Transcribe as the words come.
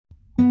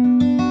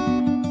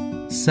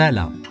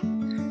ሰላም፣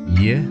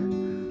 ይህ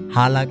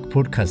ሀላቅ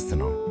ፖድካስት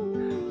ነው።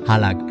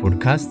 ሀላቅ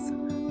ፖድካስት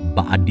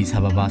በአዲስ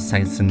አበባ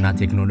ሳይንስና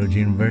ቴክኖሎጂ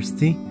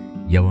ዩኒቨርሲቲ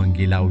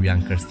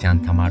የወንጌላውያን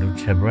ክርስቲያን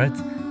ተማሪዎች ህብረት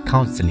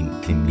ካውንስሊንግ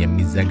ቲም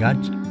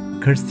የሚዘጋጅ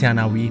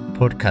ክርስቲያናዊ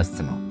ፖድካስት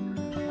ነው።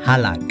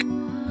 ሀላቅ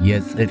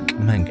የጽድቅ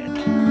መንገድ።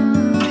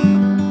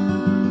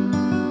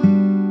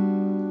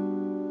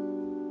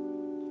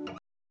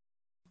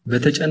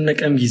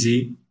 በተጨነቀም ጊዜ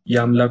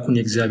የአምላኩን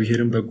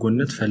የእግዚአብሔርን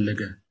በጎነት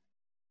ፈለገ።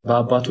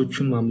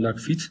 በአባቶቹም አምላክ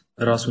ፊት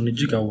ራሱን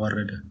እጅግ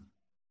አዋረደ።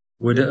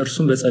 ወደ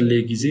እርሱም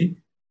በጸለየ ጊዜ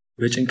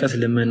በጭንቀት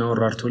ልመናውን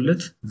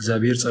ራርቶለት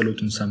እግዚአብሔር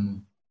ጸሎቱን ሰማው።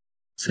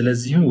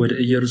 ስለዚህም ወደ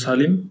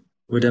ኢየሩሳሌም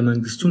ወደ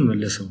መንግስቱ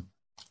መለሰው።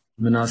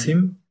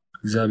 ምናሴም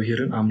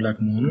እግዚአብሔርን አምላክ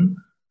መሆኑን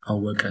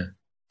አወቀ።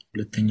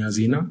 ሁለተኛ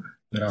ዜና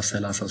ምዕራፍ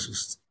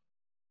 33።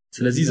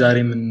 ስለዚህ ዛሬ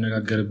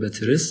የምንነጋገርበት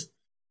ርዕስ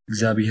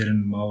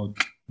እግዚአብሔርን ማወቅ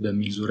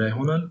በሚል ዙሪያ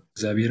ይሆናል።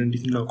 እግዚአብሔርን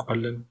እንዴት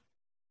እናውቀዋለን?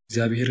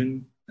 እግዚአብሔርን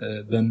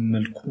በምን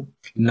መልኩ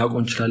ልናውቀው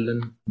እንችላለን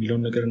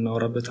የሚለውን ነገር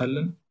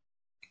እናወራበታለን።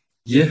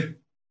 ይህ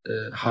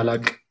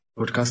ሀላቅ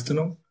ፖድካስት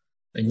ነው።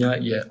 እኛ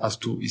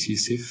የአስቱ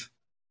ኢሲኤስኤፍ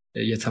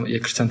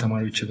የክርስቲያን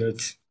ተማሪዎች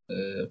ህብረት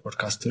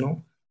ፖድካስት ነው።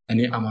 እኔ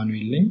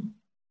አማኑኤል ነኝ።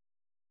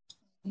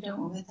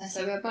 ደግሞ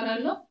መታሰቢያ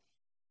እባላለሁ።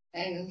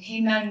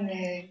 ሄናን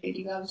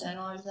እንግዲህ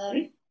ጋብዘነዋል ዛሬ።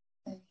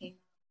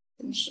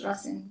 ትንሽ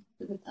ራስን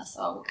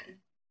ብታስተዋውቅልን።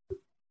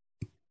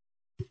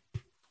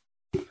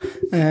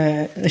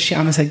 እሺ፣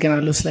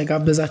 አመሰግናለሁ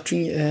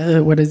ስለጋበዛችሁኝ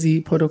ወደዚህ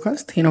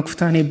ፖድካስት። ሄኖክ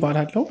ፍታኔ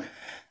ይባላለሁ።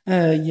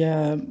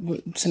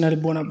 የስነ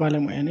ልቦና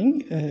ባለሙያ ነኝ።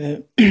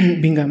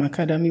 ቢንጋም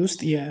አካዳሚ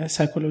ውስጥ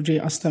የሳይኮሎጂ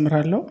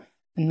አስተምራለሁ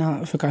እና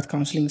ፍካት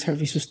ካውንስሊንግ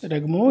ሰርቪስ ውስጥ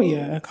ደግሞ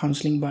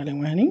የካውንስሊንግ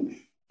ባለሙያ ነኝ።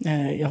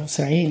 ያው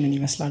ስራዬ ምን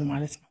ይመስላል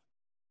ማለት ነው።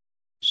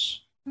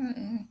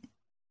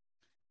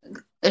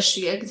 እሺ፣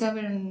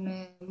 እግዚአብሔርን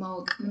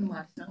ማወቅ ምን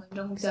ማለት ነው? ወይም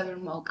ደግሞ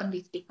እግዚአብሔርን ማወቅ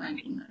እንዴት ዲፋይን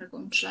ልናደርገው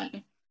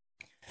እንችላለን?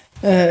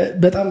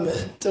 በጣም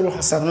ጥሩ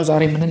ሀሳብ ነው።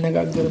 ዛሬ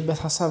የምንነጋገርበት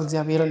ሀሳብ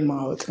እግዚአብሔርን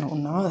ማወቅ ነው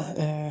እና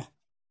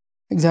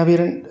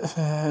እግዚአብሔርን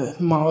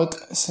ማወቅ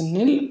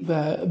ስንል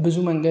በብዙ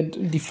መንገድ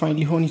ዲፋይን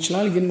ሊሆን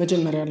ይችላል። ግን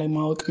መጀመሪያ ላይ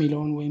ማወቅ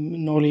የሚለውን ወይም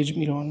ኖሌጅ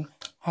የሚለውን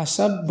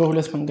ሀሳብ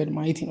በሁለት መንገድ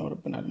ማየት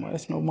ይኖርብናል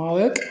ማለት ነው።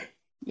 ማወቅ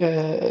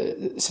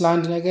ስለ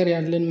አንድ ነገር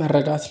ያለን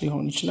መረዳት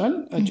ሊሆን ይችላል።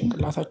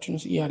 ጭንቅላታችን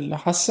ውስጥ ያለ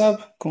ሀሳብ፣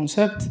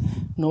 ኮንሰፕት፣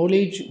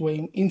 ኖሌጅ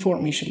ወይም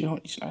ኢንፎርሜሽን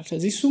ሊሆን ይችላል።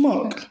 ስለዚህ እሱ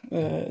ማወቅ።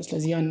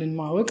 ስለዚህ ያንን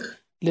ማወቅ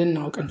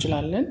ልናውቅ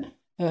እንችላለን።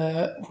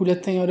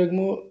 ሁለተኛው ደግሞ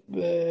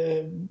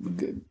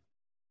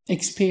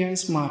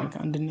ኤክስፒሪየንስ ማድረግ፣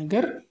 አንድ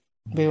ነገር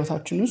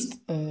በህይወታችን ውስጥ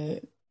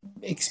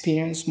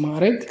ኤክስፒሪየንስ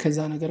ማድረግ ከዛ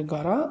ነገር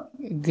ጋራ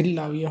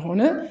ግላዊ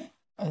የሆነ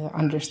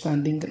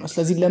አንደርስታንዲንግ ነው።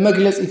 ስለዚህ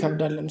ለመግለጽ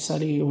ይከብዳል።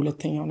 ለምሳሌ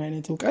የሁለተኛውን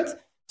አይነት እውቀት።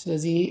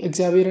 ስለዚህ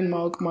እግዚአብሔርን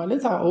ማወቅ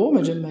ማለት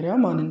መጀመሪያ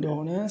ማን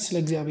እንደሆነ ስለ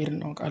እግዚአብሔር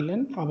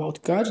እናውቃለን፣ አባውት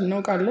ጋድ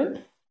እናውቃለን።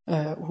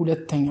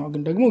 ሁለተኛው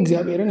ግን ደግሞ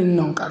እግዚአብሔርን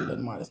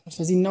እናውቃለን ማለት ነው።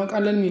 ስለዚህ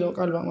እናውቃለን የሚለው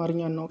ቃል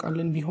በአማርኛ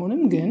እናውቃለን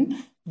ቢሆንም ግን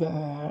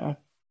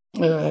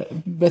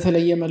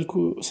በተለየ መልኩ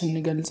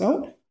ስንገልጸው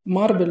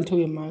ማር በልቶ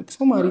የማያውቅ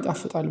ሰው ማር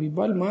ይጣፍጣል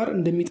ቢባል ማር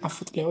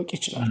እንደሚጣፍጥ ሊያውቅ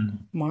ይችላል።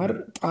 ማር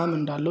ጣዕም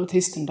እንዳለው፣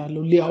 ቴስት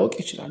እንዳለው ሊያውቅ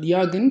ይችላል።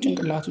 ያ ግን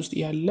ጭንቅላት ውስጥ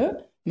ያለ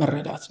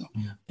መረዳት ነው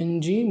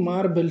እንጂ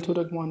ማር በልቶ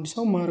ደግሞ አንድ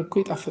ሰው ማር እኮ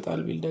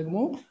ይጣፍጣል ቢል ደግሞ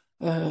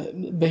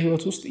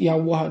በህይወት ውስጥ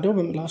ያዋሃደው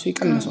በምላሱ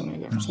የቀመሰው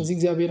ነገር ነው። ስለዚህ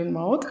እግዚአብሔርን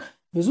ማወቅ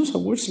ብዙ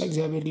ሰዎች ስለ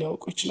እግዚአብሔር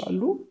ሊያውቁ ይችላሉ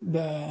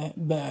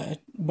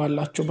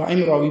ባላቸው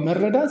በአእምሯዊ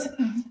መረዳት፣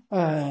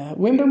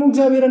 ወይም ደግሞ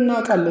እግዚአብሔርን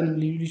እናውቃለን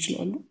ሊሉ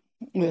ይችላሉ፣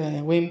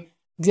 ወይም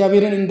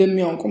እግዚአብሔርን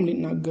እንደሚያውቁም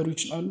ሊናገሩ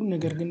ይችላሉ።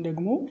 ነገር ግን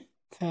ደግሞ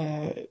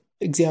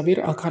ከእግዚአብሔር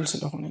አካል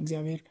ስለሆነ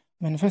እግዚአብሔር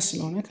መንፈስ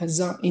ስለሆነ ከዛ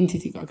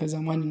ኤንቲቲ ጋር ከዛ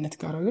ማንነት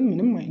ጋር ግን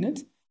ምንም አይነት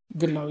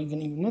ግላዊ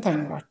ግንኙነት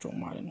አይኖራቸውም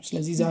ማለት ነው።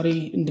 ስለዚህ ዛሬ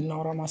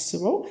እንድናወራ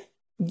ማስበው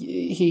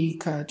ይሄ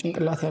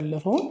ከጭንቅላት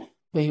ያለፈውን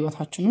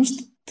በህይወታችን ውስጥ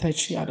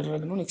ተች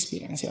ያደረግነውን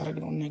ኤክስፒሪየንስ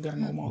ያደረግነውን ነገር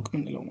ነው ማወቅ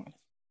ምንለው ማለት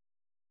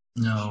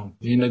ነው።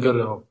 ይህ ነገር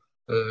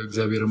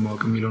እግዚአብሔርን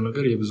ማወቅ የሚለው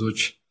ነገር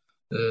የብዙዎች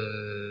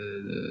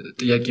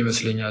ጥያቄ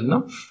ይመስለኛልና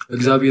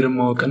እግዚአብሔርን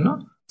ማወቅና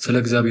ስለ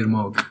እግዚአብሔር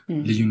ማወቅ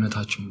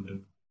ልዩነታቸው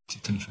ምንድነው?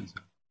 ትንሽ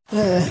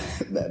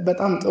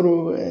በጣም ጥሩ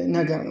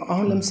ነገር ነው።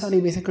 አሁን ለምሳሌ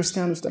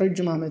ቤተክርስቲያን ውስጥ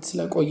ረጅም ዓመት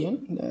ስለቆየን፣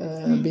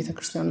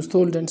 ቤተክርስቲያን ውስጥ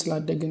ተወልደን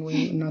ስላደግን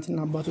ወይም እናትና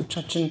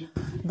አባቶቻችን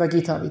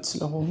በጌታ ቤት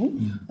ስለሆኑ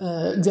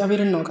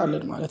እግዚአብሔርን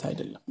እናውቃለን ማለት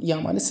አይደለም። ያ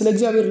ማለት ስለ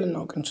እግዚአብሔር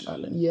ልናውቅ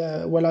እንችላለን።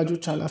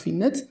 የወላጆች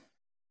ኃላፊነት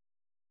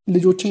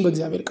ልጆችን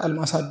በእግዚአብሔር ቃል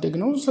ማሳደግ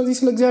ነው። ስለዚህ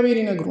ስለ እግዚአብሔር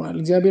ይነግሩናል።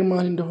 እግዚአብሔር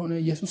ማን እንደሆነ፣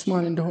 ኢየሱስ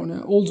ማን እንደሆነ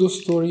all those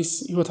stories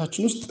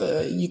ህይወታችን ውስጥ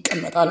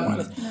ይቀመጣል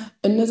ማለት ነው።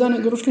 እነዛ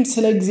ነገሮች ግን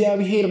ስለ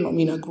እግዚአብሔር ነው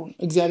የሚነግሩን።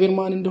 እግዚአብሔር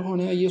ማን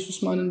እንደሆነ፣ ኢየሱስ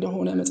ማን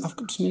እንደሆነ፣ መጽሐፍ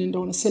ቅዱስ ምን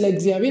እንደሆነ ስለ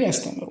እግዚአብሔር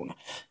ያስተምሩናል።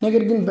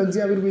 ነገር ግን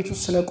በእግዚአብሔር ቤት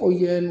ውስጥ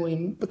ስለቆየን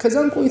ወይም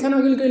ከዛም ቆይተን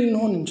አገልጋይ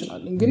ልንሆን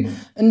እንችላለን። ግን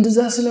እንደዛ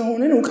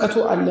ስለሆነን ዕውቀቱ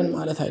አለን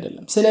ማለት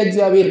አይደለም። ስለ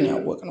እግዚአብሔር ነው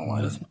ያወቅነው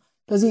ማለት ነው።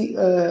 ስለዚህ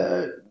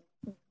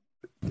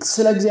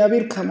ስለ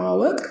እግዚአብሔር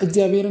ከማወቅ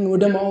እግዚአብሔርን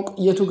ወደ ማወቅ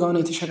የቱ ጋር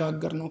ነው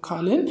የተሸጋገርነው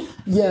ካልን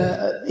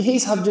ይሄ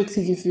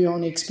ሳብጀክቲቭ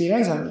የሆነ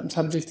ኤክስፒሪየንስ አይደለም።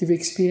 ሳብጀክቲቭ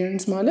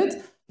ኤክስፒሪየንስ ማለት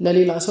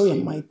ለሌላ ሰው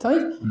የማይታይ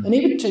እኔ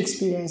ብቻ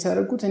ኤክስፒሪየንስ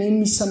ያደረኩት እኔ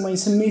የሚሰማኝ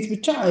ስሜት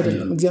ብቻ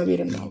አይደለም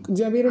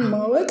እግዚአብሔርን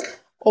ማወቅ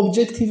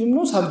ኦብጀክቲቭም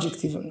ነው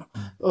ሳብጀክቲቭም ነው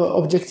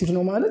ኦብጀክቲቭ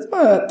ነው ማለት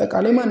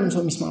በአጠቃላይ ማንም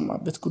ሰው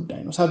የሚስማማበት ጉዳይ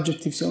ነው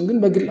ሳብጀክቲቭ ሲሆን ግን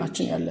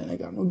በግላችን ያለ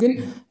ነገር ነው ግን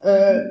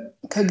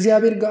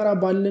ከእግዚአብሔር ጋር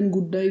ባለን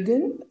ጉዳይ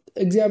ግን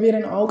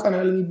እግዚአብሔርን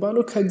አውቀናል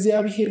የሚባለው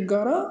ከእግዚአብሔር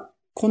ጋር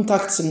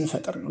ኮንታክት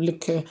ስንፈጥር ነው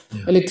ልክ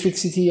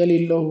ኤሌክትሪክሲቲ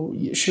የሌለው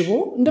ሽቦ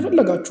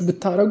እንደፈለጋችሁ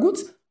ብታረጉት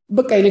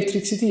በቃ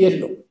ኤሌክትሪክሲቲ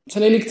የለው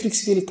ስለ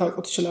ኤሌክትሪክሲቲ ልታውቁ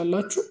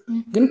ትችላላችሁ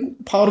ግን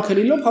ፓወር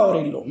ከሌለው ፓወር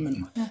የለውም ምን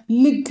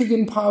ልክ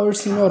ግን ፓወር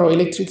ሲኖረው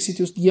ኤሌክትሪክሲቲ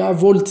ውስጥ ያ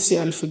ቮልት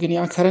ሲያልፍ ግን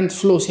ያ ከረንት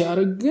ፍሎ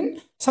ሲያደርግ ግን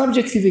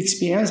ሳብጀክቲቭ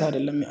ኤክስፒሪየንስ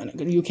አይደለም ያ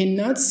ነገር you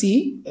cannot see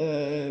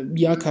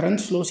ያ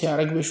ከረንት ፍሎ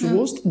ሲያደርግ በሽቦ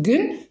ውስጥ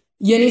ግን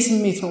የኔ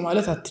ስሜት ነው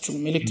ማለት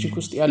አትችሉም ኤሌክትሪክ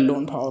ውስጥ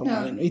ያለውን ፓወር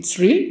ማለት ነው it's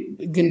real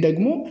ግን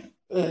ደግሞ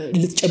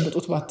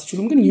ልትጨብጡት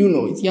ባትችሉም ግን you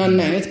know it ያን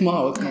አይነት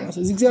ማወቅ ነው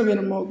ስለዚህ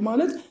እግዚአብሔርን ማወቅ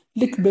ማለት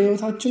ልክ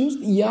በህይወታችን ውስጥ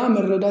ያ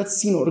መረዳት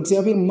ሲኖር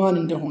እግዚአብሔር ማን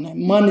እንደሆነ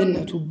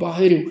ማንነቱ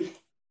ባህሪው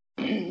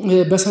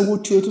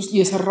በሰዎች ህይወት ውስጥ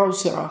የሰራው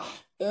ስራ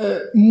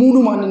ሙሉ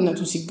ማንነቱ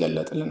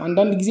ሲገለጥልን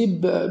አንዳንድ ጊዜ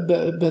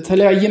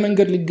በተለያየ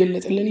መንገድ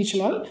ሊገለጥልን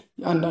ይችላል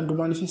አንዳንዱ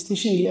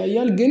ማኒፌስቴሽን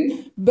ይለያያል ግን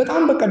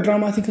በጣም በቃ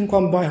ድራማቲክ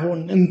እንኳን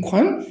ባይሆን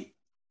እንኳን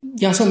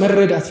ያ ሰው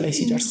መረዳት ላይ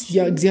ሲደርስ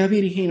ያ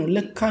እግዚአብሔር ይሄ ነው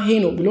ለካ ይሄ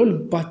ነው ብሎ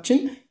ልባችን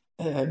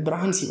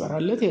ብርሃን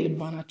ሲበራለት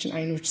የልባናችን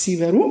አይኖች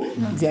ሲበሩ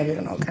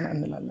እግዚአብሔርን አውቀን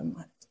እንላለን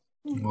ማለት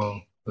ዋው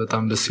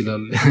በጣም ደስ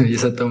ይላል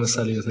የሰጠው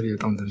ምሳሌ በተለይ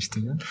በጣም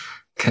ተመችቶኛል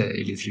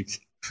ከኤሌክትሪክ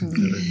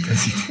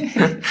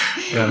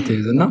ጋር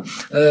ተይዘና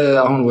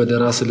አሁን ወደ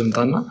ራስ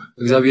ልምጣና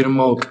እግዚአብሔርን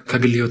ማወቅ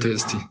ከግል ህይወት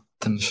እስቲ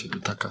ትንሽ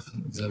ተካፈል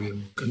እግዚአብሔርን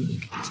ማወቅ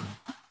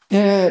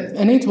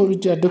እኔ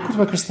ተወልጄ ያደግኩት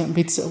በክርስቲያን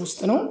ቤተሰብ ውስጥ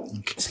ነው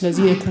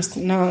ስለዚህ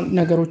የክርስቲና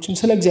ነገሮችን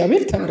ስለ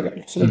እግዚአብሔር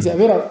ተምሬያለሁ ስለ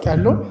እግዚአብሔር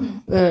አውቃለሁ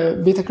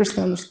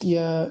ቤተክርስቲያን ውስጥ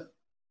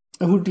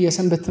የእሁድ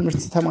የሰንበት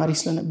ትምህርት ተማሪ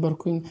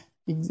ስለነበርኩኝ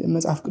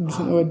መጽሐፍ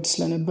ቅዱስን ወድ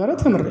ስለነበረ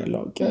ተምሬያለሁ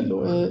አውቃለሁ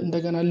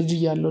እንደገና ልጅ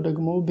ያለው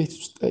ደግሞ ቤት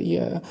ውስጥ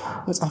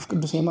የመጽሐፍ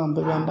ቅዱስ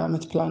የማንበቢያ አንድ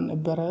አመት ፕላን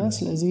ነበረ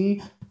ስለዚህ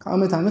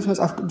ከአመት አመት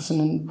መጽሐፍ ቅዱስን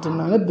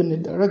እንድናነብ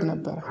እንደረግ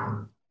ነበር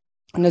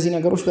እነዚህ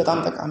ነገሮች በጣም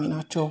ጠቃሚ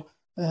ናቸው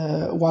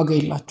ዋጋ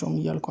የላቸውም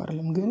እያልኩ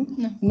አይደለም ግን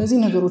እነዚህ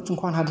ነገሮች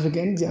እንኳን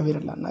አድርገን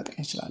እግዚአብሔርን ላናቀን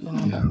እንችላለን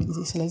አንዳንድ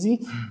ጊዜ ስለዚህ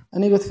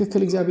እኔ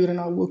በትክክል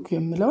እግዚአብሔርን አወቅኩ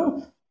የምለው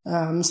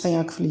አምስተኛ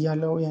ክፍል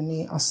ያለው ያኔ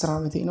 10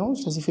 አመቴ ነው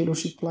ስለዚህ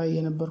ፌሎሺፕ ላይ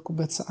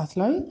የነበርኩበት ሰዓት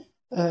ላይ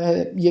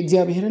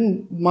የእግዚአብሔርን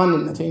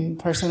ማንነት ወይም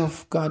ፐርሰን ኦፍ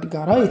ጋድ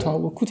ጋራ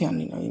የተዋወቅኩት ያኔ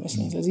ነው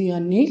ይመስለኝ ስለዚህ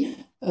ያኔ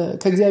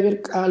ከእግዚአብሔር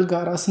ቃል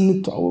ጋራ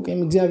ስንተዋወቅ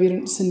ወይም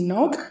እግዚአብሔርን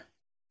ስናውቅ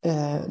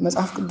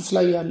መጽሐፍ ቅዱስ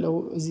ላይ ያለው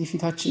እዚህ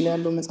ፊታችን ላይ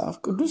ያለው መጽሐፍ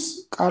ቅዱስ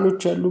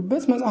ቃሎች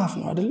ያሉበት መጽሐፍ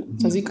ነው አይደል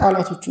ስለዚህ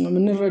ቃላቶቹን ነው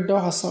የምንረዳው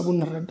ሐሳቡን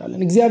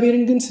እንረዳለን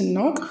እግዚአብሔርን ግን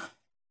ስናውቅ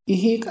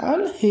ይሄ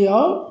ቃል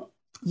ሕያው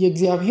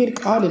የእግዚአብሔር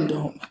ቃል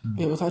እንደሆነ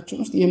በህይወታችን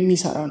ውስጥ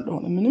የሚሰራ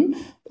እንደሆነ ምንም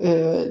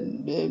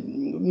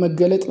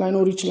መገለጥ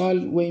ላይኖር ይችላል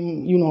ወይም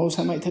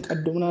ሰማይ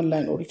ተቀድሞናል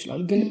ላይኖር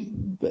ይችላል ግን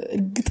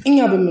እርግጠኛ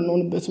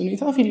በመሆንበት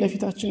ሁኔታ ፊት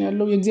ለፊታችን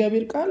ያለው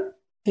የእግዚአብሔር ቃል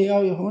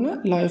ሕያው የሆነ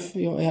ላይፍ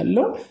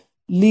ያለው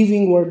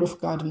ሊቪንግ ወርድ ኦፍ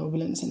ጋድ ነው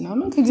ብለን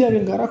ስናምን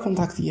ከእግዚአብሔር ጋር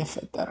ኮንታክት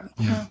እየፈጠረ ነው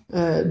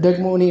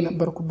ደግሞ እኔ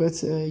ነበርኩበት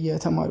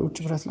የተማሪዎች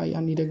ህብረት ላይ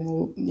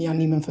ያኔ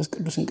መንፈስ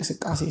ቅዱስ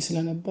እንቅስቃሴ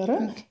ስለነበረ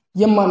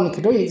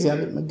የማንክደው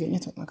የእግዚአብሔር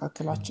መገኘት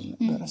በመካከላችን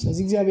ነበር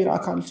ስለዚህ እግዚአብሔር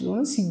አካል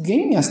ስለሆነ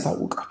ሲገኝ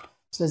ያስታውቃል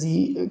ስለዚህ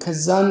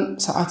ከዛን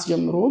ሰዓት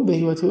ጀምሮ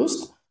በህይወቴ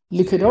ውስጥ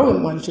ልክደው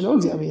የማንችለው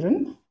እግዚአብሔርን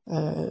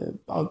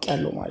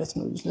አውቃለሁ ማለት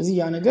ነው ስለዚህ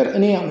ያ ነገር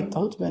እኔ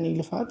ያመጣሁት በእኔ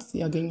ልፋት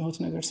ያገኘሁት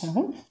ነገር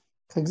ሳይሆን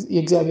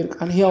የእግዚአብሔር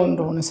ቃል ሕያው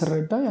እንደሆነ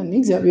ስረዳ ያኔ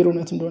እግዚአብሔር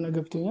እውነት እንደሆነ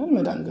ገብቶኛል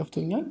መዳን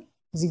ገብቶኛል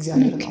እዚህ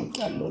እግዚአብሔርን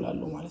አውቃለሁ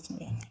ላለው ማለት ነው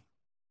ያኔ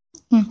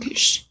ኦኬ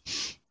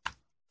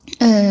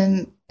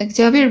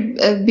እግዚአብሔር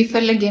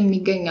ቢፈልግ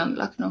የሚገኝ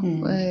አምላክ ነው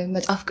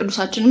መጽሐፍ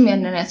ቅዱሳችንም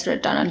ያንን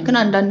ያስረዳናል ግን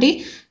አንዳንዴ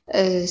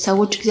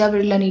ሰዎች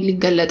እግዚአብሔር ለኔ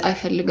ሊገለጥ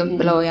አይፈልግም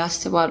ብለው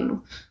ያስባሉ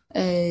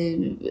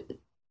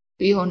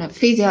የሆነ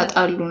ፌዝ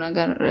ያጣሉ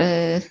ነገር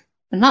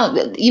እና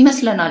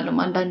ይመስለናል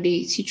አንዳንዴ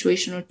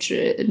ሲቹዌሽኖች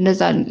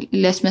እንደዛ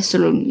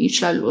ሊያስመስሉን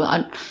ይችላሉ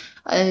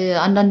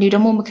አንዳንዴ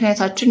ደግሞ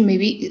ምክንያታችን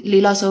ሜቢ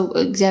ሌላ ሰው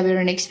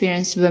እግዚአብሔርን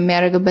ኤክስፒሪየንስ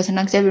በሚያደርግበትና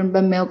እግዚአብሔርን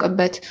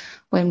በሚያውቅበት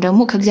ወይም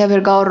ደግሞ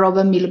ከእግዚአብሔር ጋር አወራው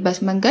በሚልበት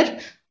መንገድ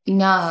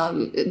እኛ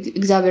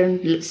እግዚአብሔርን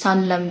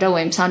ሳንለምደው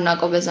ወይም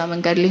ሳናውቀው በዛ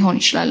መንገድ ሊሆን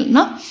ይችላልና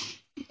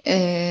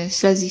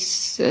ስለዚህ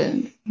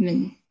ምን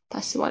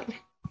ታስባለህ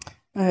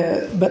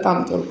በጣም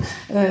ጥሩ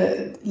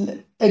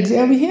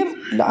እግዚአብሔር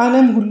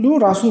ለዓለም ሁሉ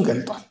ራሱን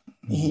ገልጧል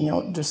ይሄኛው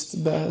just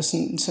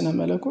በስነ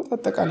መለኮት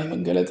አጠቃላይ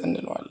መገለጥ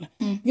እንለዋለን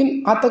ግን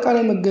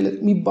አጠቃላይ መገለጥ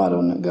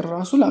የሚባለው ነገር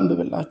ራሱ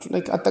ላንብብላችሁ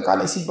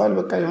አጠቃላይ ሲባል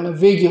በቃ የሆነ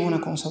ቬግ የሆነ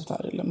ኮንሰፕት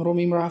አይደለም ሮሜ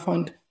ምዕራፍ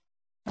 1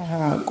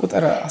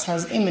 ቁጥር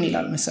 19 ምን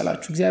ይላል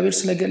መሰላችሁ እግዚአብሔር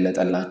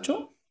ስለገለጠላቸው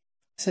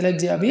ስለ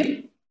እግዚአብሔር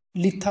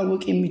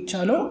ሊታወቅ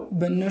የሚቻለው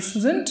በእነርሱ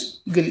ዘንድ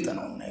ግልጥ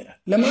ነው ይላል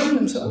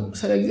ለማንም ሰው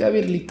ስለ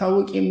እግዚአብሔር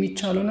ሊታወቅ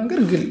የሚቻለው ነገር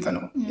ግልጥ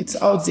ነው it's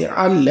out there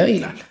አለ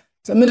ይላል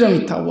ምንድነው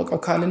የሚታወቀው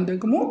ካልን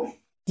ደግሞ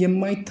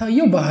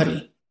የማይታየው ባህሪ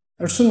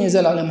እርሱም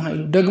የዘላለም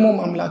ኃይሉ ደግሞ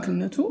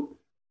አምላክነቱ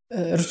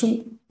እርሱም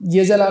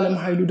የዘላለም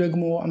ኃይሉ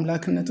ደግሞ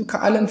አምላክነቱ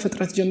ከዓለም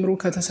ፍጥረት ጀምሮ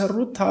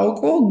ከተሰሩት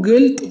ታውቆ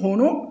ግልጥ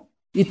ሆኖ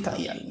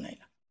ይታያልና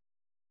ይላል።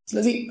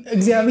 ስለዚህ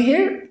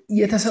እግዚአብሔር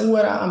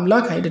የተሰወረ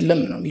አምላክ አይደለም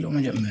ነው የሚለው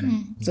መጀመሪያ።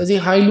 ስለዚህ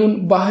ኃይሉን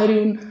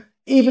ባህሪውን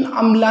ኢቭን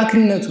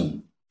አምላክነቱን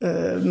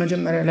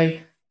መጀመሪያ ላይ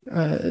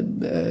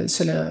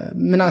ስለ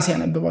ምናሴ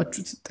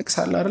ያነበባችሁት ጥቅስ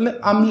አለ አይደል?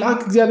 አምላክ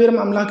እግዚአብሔርም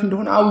አምላክ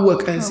እንደሆነ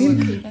አወቀ ሲል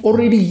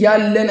ኦሬዲ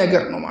ያለ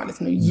ነገር ነው ማለት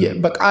ነው።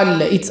 በቃ አለ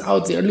ኢትስ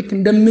አውት ዜር ልክ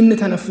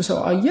እንደምንተነፍሰው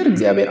አየር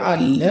እግዚአብሔር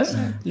አለ።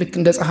 ልክ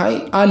እንደ ፀሐይ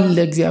አለ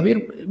እግዚአብሔር።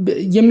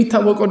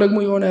 የሚታወቀው ደግሞ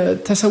የሆነ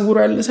ተሰውሮ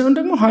ያለ ሳይሆን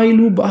ደግሞ ኃይሉ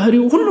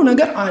ባህሪው ሁሉ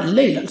ነገር አለ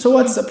ይላል። so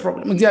what's the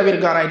problem? እግዚአብሔር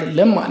ጋር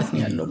አይደለም ማለት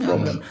ነው ያለው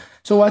ፕሮብለም።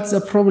 so what's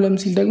the problem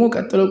ሲል ደግሞ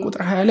ቀጥሎ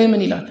ቁጥር 20 ላይ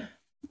ምን ይላል?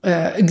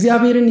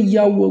 እግዚአብሔርን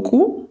እያወቁ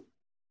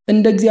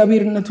እንደ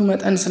እግዚአብሔርነቱ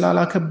መጠን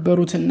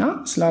ስላላከበሩትና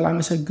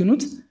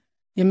ስላላመሰግኑት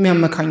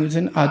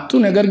የሚያመካኙትን አጡ።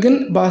 ነገር ግን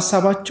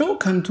በሐሳባቸው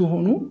ከንቱ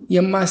ሆኑ፣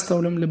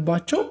 የማያስተውልም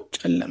ልባቸው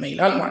ጨለመ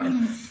ይላል ማለት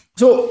ነው።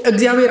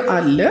 እግዚአብሔር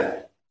አለ።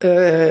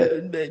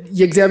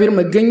 የእግዚአብሔር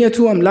መገኘቱ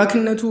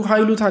አምላክነቱ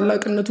ኃይሉ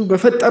ታላቅነቱ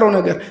በፈጠረው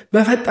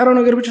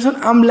ነገር ብቻ ሳይሆን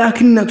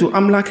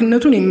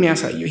አምላክነቱን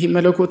የሚያሳየው ይሄ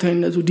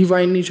መለኮታዊነቱ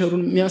ዲቫይን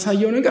ኔቸሩን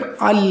የሚያሳየው ነገር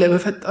አለ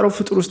በፈጠረው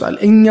ፍጡር ውስጥ አለ።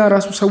 እኛ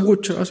ራሱ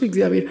ሰዎች ራሱ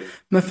እግዚአብሔር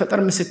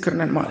መፈጠር ምስክር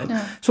ነን ማለት ነው።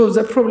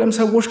 ዘ ፕሮብለም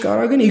ሰዎች ጋር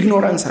ግን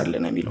ኢግኖራንስ አለ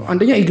ነው የሚለው።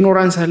 አንደኛ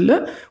ኢግኖራንስ አለ፣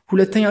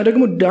 ሁለተኛ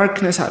ደግሞ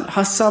ዳርክነስ አለ፣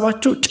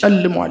 ሐሳባቸው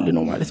ጨልሟል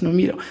ነው ማለት ነው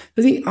የሚለው።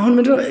 ስለዚህ አሁን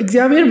ምንድነው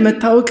እግዚአብሔር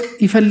መታወቅ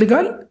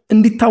ይፈልጋል፣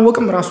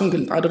 እንዲታወቅም ራሱን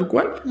ግልጥ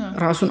አድርጓል፣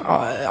 ራሱን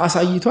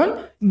አሳይቷል።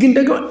 ግን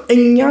ደግሞ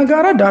እኛ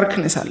ጋራ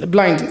ዳርክነስ አለ፣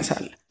 ብላይንድነስ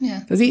አለ።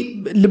 ስለዚህ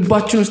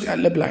ልባችን ውስጥ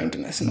ያለ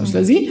ብላይንድነስ ነው።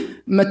 ስለዚህ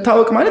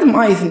መታወቅ ማለት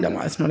ማየት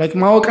እንደማለት ነው። ላይክ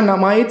ማወቅና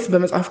ማየት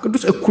በመጽሐፍ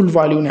ቅዱስ እኩል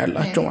ቫልዩ ነው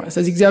ያላቸው ማለት።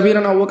 ስለዚህ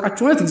እግዚአብሔርን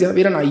አወቃችሁ ማለት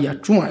እግዚአብሔርን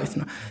አያችሁ ማለት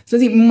ነው።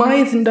 ስለዚህ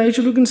ማየት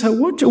እንዳይችሉ ግን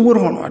ሰዎች እውር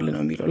ሆነዋል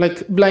ነው የሚለው። ላይክ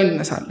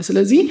ብላይንድነስ አለ።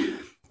 ስለዚህ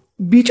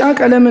ቢጫ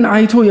ቀለምን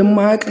አይቶ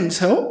የማያውቅን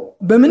ሰው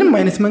በምንም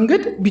አይነት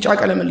መንገድ ቢጫ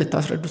ቀለምን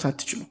ልታስረዱት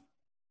አትችሉ።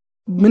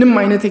 ምንም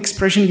አይነት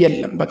ኤክስፕሬሽን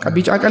የለም። በቃ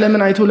ቢጫ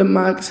ቀለምን አይቶ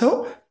ለማያውቅ ሰው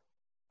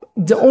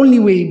the only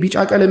way ቢጫ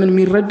ቀለምን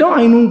የሚረዳው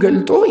አይኑን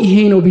ገልጦ ይሄ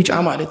ነው ቢጫ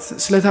ማለት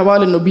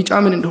ስለተባለ ነው ቢጫ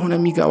ምን እንደሆነ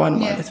የሚገባን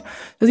ማለት ነው።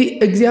 ስለዚህ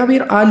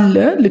እግዚአብሔር አለ፣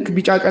 ልክ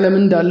ቢጫ ቀለም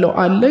እንዳለው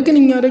አለ። ግን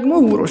እኛ ደግሞ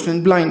እውሮች ነን፣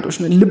 ብላይንዶች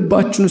ነን።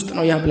 ልባችን ውስጥ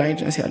ነው ያ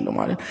ብላይንድነስ ያለው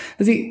ማለት ነው።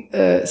 ስለዚህ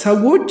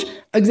ሰዎች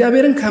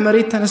እግዚአብሔርን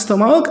ከመሬት ተነስተው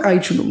ማወቅ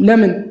አይችሉም።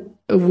 ለምን?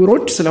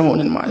 እውሮች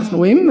ስለሆንን ማለት ነው፣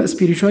 ወይም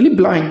ስፒሪቹዋሊ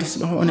ብላይንድ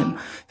ስለሆንን።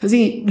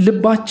 ስለዚህ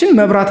ልባችን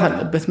መብራት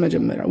አለበት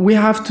መጀመሪያ። we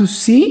have to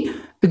see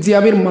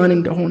እግዚአብሔር ማን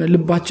እንደሆነ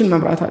ልባችን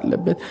መብራት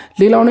አለበት።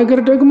 ሌላው ነገር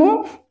ደግሞ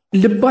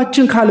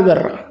ልባችን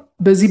ካልበራ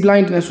በዚህ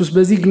ብላይንድነስ ውስጥ፣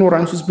 በዚህ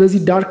ኢግኖራንስ ውስጥ፣ በዚህ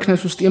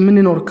ዳርክነስ ውስጥ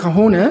የምንኖር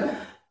ከሆነ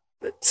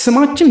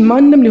ስማችን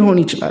ማንም ሊሆን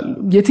ይችላል፣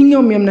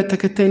 የትኛውም የእምነት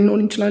ተከታይ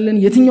ልንሆን እንችላለን፣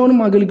 የትኛውንም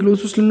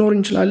አገልግሎት ውስጥ ልንኖር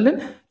እንችላለን።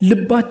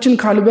 ልባችን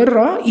ካልበራ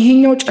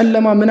ይሄኛው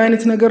ጨለማ ምን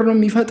አይነት ነገር ነው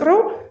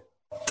የሚፈጥረው?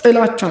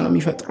 ጥላቻ ነው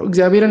የሚፈጥረው።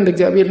 እግዚአብሔር እንደ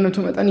እግዚአብሔርነቱ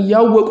መጠን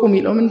ያወቁ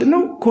የሚለው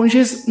ምንድነው?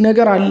 ኮንሺየስ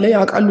ነገር አለ፣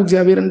 ያውቃሉ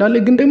እግዚአብሔር እንዳለ፣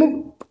 ግን ደግሞ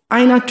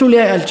አይናቸው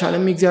ሊያይ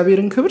አልቻለም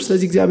የእግዚአብሔርን ክብር።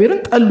 ስለዚህ እግዚአብሔርን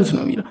ጠሉት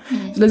ነው የሚለው።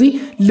 ስለዚህ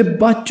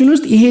ልባችን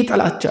ውስጥ ይሄ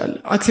ጥላቻ አለ፣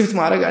 አክሴፕት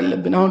ማድረግ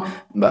አለብን። አሁን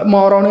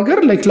ማወራው ነገር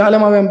ላይክ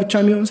ለዓለማውያን ብቻ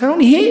የሚሆን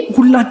ሳይሆን ይሄ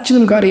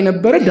ሁላችንም ጋር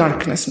የነበረ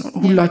ዳርክነስ ነው።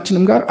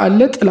 ሁላችንም ጋር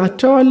አለ፣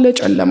 ጥላቻው አለ፣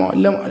 ጨለማው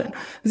አለ ማለት ነው።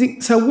 ስለዚህ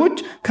ሰዎች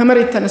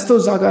ከመሬት ተነስተው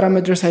እዛ ጋር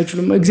መድረስ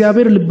አይችሉም።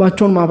 እግዚአብሔር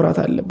ልባቸውን ማብራት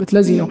አለበት።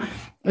 ለዚህ ነው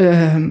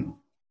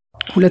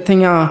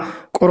ሁለተኛ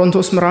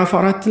ቆሮንቶስ ምዕራፍ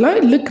 4 ላይ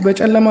ልክ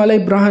በጨለማ ላይ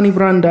ብርሃን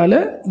ይብራ እንዳለ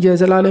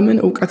የዘላለምን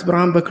ዕውቀት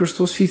ብርሃን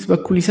በክርስቶስ ፊት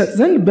በኩል ይሰጥ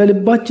ዘንድ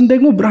በልባችን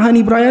ደግሞ ብርሃን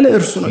ይብራ ያለ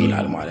እርሱ ነው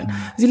ይላል ማለት ነው።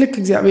 እዚህ ልክ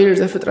እግዚአብሔር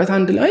ዘፍጥረት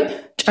 1 ላይ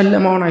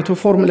ጨለማውን አይቶ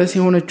ፎርሙለስ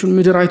የሆነችውን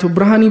ምድር አይቶ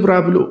ብርሃን ይብራ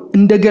ብሎ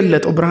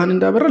እንደገለጠው ብርሃን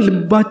እንዳበራ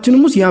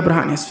ልባችንም ውስጥ ያ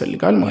ብርሃን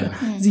ያስፈልጋል ማለት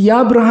ነው። እዚህ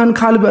ያ ብርሃን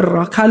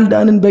ካልበራ፣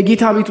 ካልዳንን፣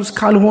 በጌታ ቤት ውስጥ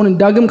ካልሆንን፣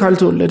 ዳግም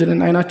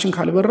ካልተወለድን፣ አይናችን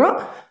ካልበራ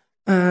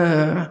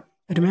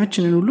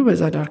እድሜያችንን ሁሉ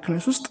በዛ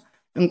ዳርክነስ ውስጥ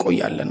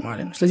እንቆያለን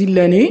ማለት ነው። ስለዚህ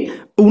ለኔ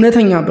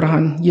እውነተኛ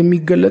ብርሃን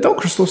የሚገለጠው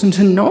ክርስቶስን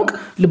ስናውቅ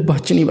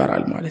ልባችን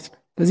ይበራል ማለት ነው።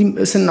 ስለዚህ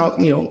ስናውቅ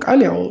የሚለውን ቃል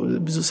ያው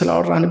ብዙ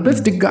ስላወራንበት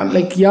ድጋም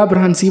ላይክ ያ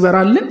ብርሃን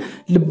ሲበራልን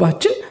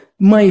ልባችን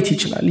ማየት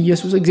ይችላል።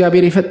 ኢየሱስ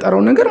እግዚአብሔር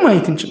የፈጠረው ነገር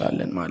ማየት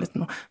እንችላለን ማለት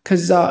ነው።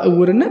 ከዛ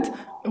እውርነት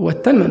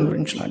ወጥተን መኖር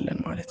እንችላለን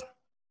ማለት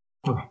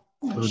ነው።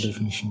 ጥሩ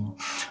ዴፊኒሽን ነው።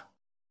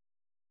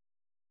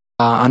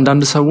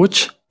 አንዳንድ ሰዎች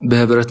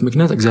በህብረት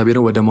ምክንያት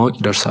እግዚአብሔርን ወደ ማወቅ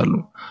ይደርሳሉ።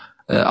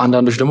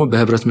 አንዳንዶች ደግሞ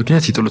በህብረት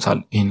ምክንያት ይጥሉታል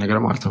ይሄን ነገር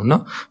ማለት ነውና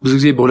ብዙ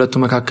ጊዜ በሁለቱ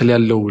መካከል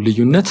ያለው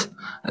ልዩነት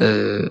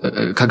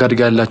ከጋድ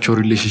ጋር ያላቸው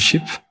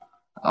ሪሌሽንሺፕ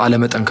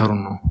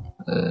አለመጠንከሩን ነው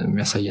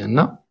የሚያሳየንና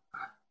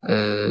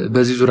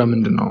በዚህ ዙሪያ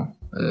ምንድነው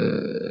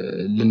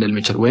ልንል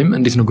መቻል ወይም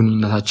እንዴት ነው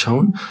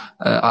ግንኙነታቸውን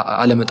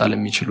አለመጣል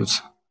የሚችሉት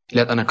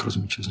ሊያጠናክሩት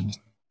የሚችሉት?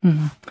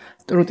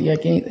 ጥሩ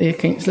ጥያቄ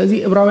ጠየቀኝ። ስለዚህ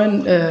ዕብራውያን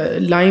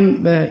ላይም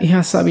ይሄ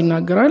ሐሳብ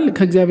ይናገራል።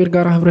 ከእግዚአብሔር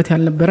ጋር ህብረት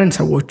ያልነበረን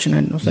ሰዎች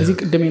ነን ነው። ስለዚህ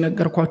ቅድም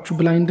የነገርኳችሁ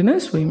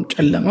ብላይንድነስ ወይም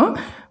ጨለማ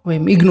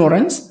ወይም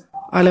ኢግኖራንስ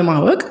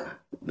አለማወቅ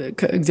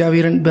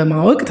ከእግዚአብሔርን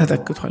በማወቅ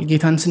ተተክቷል።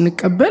 ጌታን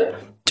ስንቀበል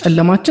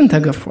ጨለማችን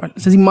ተገፏል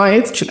ስለዚህ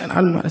ማየት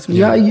ችለናል ማለት ነው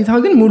ያ እይታ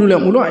ግን ሙሉ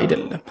ለሙሉ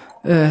አይደለም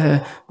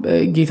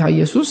ጌታ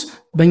ኢየሱስ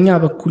በእኛ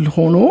በኩል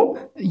ሆኖ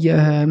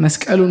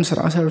የመስቀሉን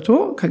ስራ ሰርቶ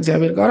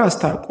ከእግዚአብሔር ጋር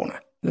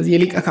አስታርቆናል ስለዚህ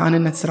የሊቀ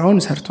ካህንነት ስራውን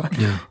ሰርቷል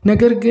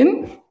ነገር ግን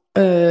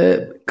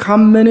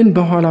ካመንን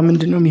በኋላ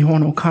ምንድነው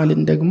የሚሆነው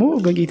ካልን ደግሞ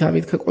በጌታ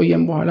ቤት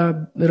ከቆየን በኋላ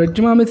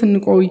ረጅም ዓመት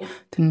እንቆይ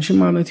ትንሽም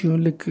ዓመት ይሁን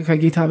ልክ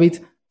ከጌታ ቤት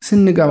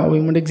ስንገባ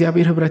ወይም ወደ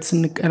እግዚአብሔር ህብረት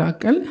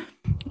ስንቀላቀል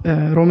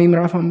ሮሜ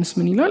ምዕራፍ 5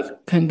 ምን ይላል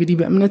ከእንግዲህ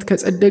በእምነት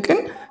ከጸደቅን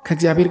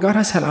ከእግዚአብሔር ጋር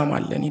ሰላም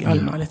አለን ይላል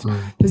ማለት ነው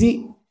ስለዚህ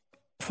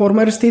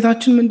ፎርመር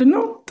ስቴታችን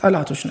ምንድነው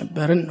ጠላቶች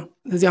ነበርን ነው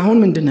ስለዚህ አሁን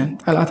ምንድነን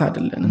ጠላት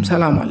አይደለንም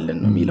ሰላም አለን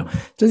ነው የሚለው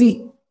ስለዚህ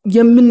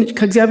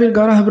ከእግዚአብሔር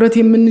ጋር ህብረት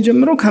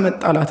የምንጀምረው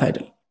ከመጣላት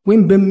አይደለም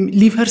ወይም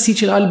ሊፈርስ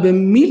ይችላል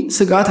በሚል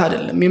ስጋት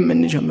አይደለም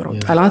የምንጀምረው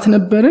ጠላት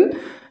ነበርን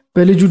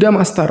በልጁ ደም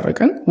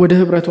አስታረቀን ወደ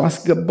ህብረቱ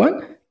አስገባን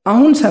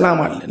አሁን ሰላም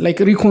አለን ላይክ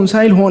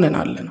ሪኮንሳይል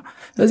ሆነናል ነው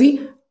ስለዚህ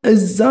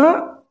እዛ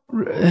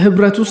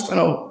ህብረት ውስጥ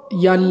ነው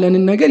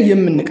ያለንን ነገር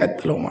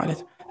የምንቀጥለው ማለት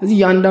ስለዚህ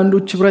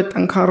ያንዳንዶች ህብረት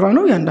ጠንካራ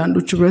ነው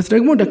ያንዳንዶች ህብረት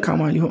ደግሞ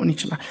ደካማ ሊሆን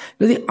ይችላል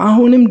ስለዚህ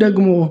አሁንም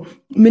ደግሞ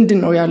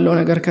ምንድነው ያለው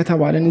ነገር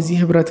ከተባለን እዚህ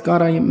ህብረት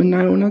ጋራ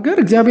የምናየው ነገር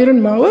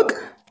እግዚአብሔርን ማወቅ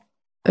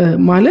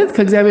ማለት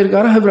ከእግዚአብሔር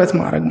ጋር ህብረት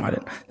ማድረግ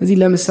ማለት ነው ስለዚህ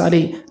ለምሳሌ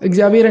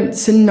እግዚአብሔርን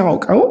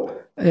ስናውቀው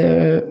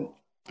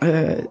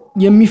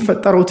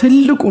የሚፈጠረው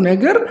ትልቁ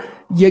ነገር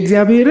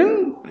የእግዚአብሔርን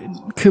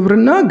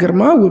ክብርና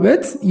ግርማ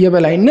ውበት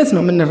የበላይነት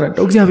ነው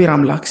የምንረዳው እግዚአብሔር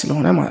አምላክ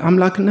ስለሆነ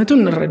አምላክነቱን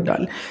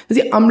እንረዳለን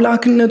ስለዚህ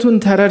አምላክነቱን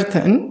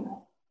ተረድተን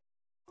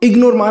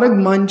ኢግኖር ማድረግ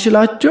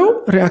ማንችላቸው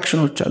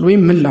ሪአክሽኖች አሉ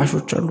ወይም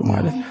ምላሾች አሉ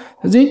ማለት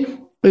ስለዚህ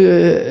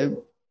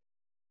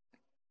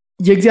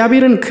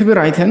የእግዚአብሔርን ክብር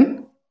አይተን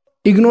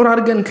ኢግኖር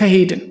አድርገን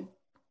ከሄድን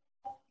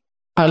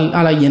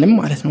አላየንም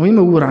ማለት ነው ወይም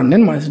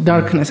እውራንን ማለት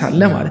ዳርክነስ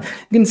አለ ማለት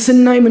ግን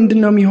ስናይ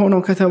ምንድነው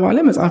የሚሆነው ከተባለ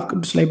መጽሐፍ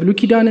ቅዱስ ላይ ብሉይ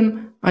ኪዳንም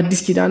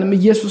አዲስ ኪዳንም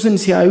ኢየሱስን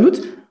ሲያዩት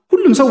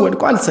ሁሉም ሰው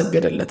ወድቆ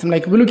አልሰገደለትም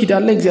ላይክ ብሉይ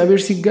ኪዳን ላይ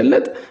እግዚአብሔር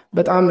ሲገለጥ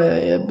በጣም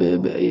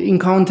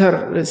ኢንካውንተር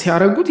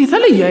ሲያረጉት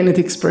የተለየ አይነት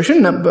ኤክስፕሬሽን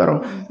ነበረው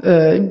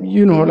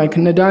ላይክ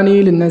እነ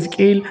ዳንኤል እነ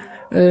ሕዝቅኤል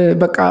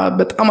በቃ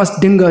በጣም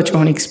አስደንጋጭ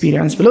የሆነ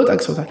ኤክስፒሪየንስ ብለው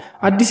ጠቅሰውታል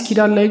አዲስ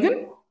ኪዳን ላይ ግን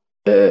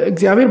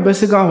እግዚአብሔር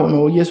በስጋ ሆኖ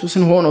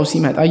ኢየሱስን ሆኖ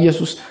ሲመጣ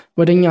ኢየሱስ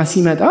ወደኛ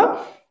ሲመጣ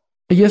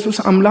ኢየሱስ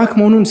አምላክ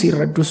መሆኑን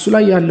ሲረዱ እሱ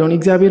ላይ ያለውን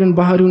እግዚአብሔርን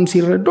ባህሪውን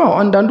ሲረዱ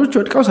አንዳንዶች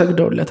ወድቀው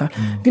ሰግደውለታል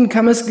ግን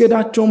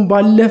ከመስገዳቸው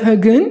ባለፈ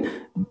ግን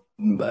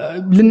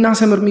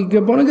ልናሰምር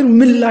የሚገባው ነገር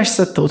ምላሽ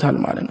ሰጥተውታል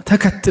ማለት ነው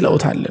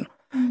ተከትለውታል ነው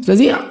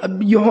ስለዚህ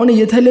የሆነ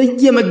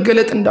የተለየ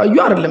መገለጥ እንዳዩ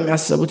አይደለም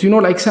ያሰቡት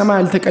ላይክ ሰማይ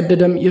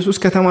ያልተቀደደም ኢየሱስ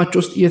ከተማቸው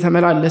ውስጥ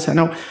እየተመላለሰ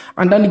ነው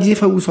አንዳንድ ጊዜ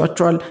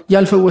ፈውሷቸዋል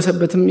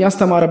ያልፈወሰበትም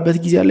ያስተማረበት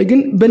ጊዜ አለ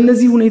ግን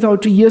በእነዚህ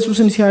ሁኔታዎች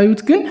ኢየሱስን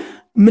ሲያዩት ግን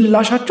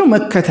ምላሻቸው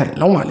መከተል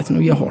ነው ማለት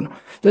ነው የሆነው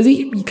ስለዚህ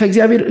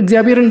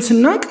እግዚአብሔርን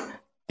ስናቅ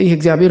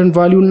የእግዚአብሔርን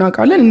ቫልዩ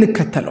እናውቃለን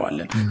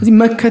እንከተለዋለን ስለዚህ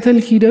መከተል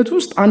ሂደት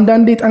ውስጥ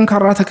አንዳንዴ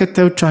ጠንካራ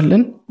ተከታዮች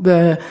አለን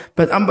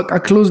በጣም በቃ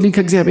ክሎዝሊ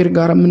ከእግዚአብሔር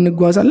ጋር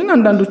የምንጓዛለን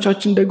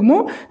አንዳንዶቻችን ደግሞ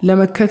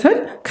ለመከተል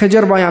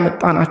ከጀርባ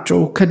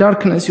ያመጣናቸው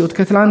ከዳርክነስ ህይወት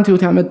ከትላንት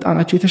ህይወት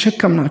ያመጣናቸው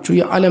የተሸከምናቸው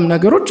የዓለም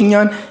ነገሮች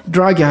እኛን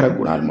ድራግ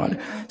ያደርጉናል ማለት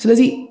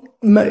ስለዚህ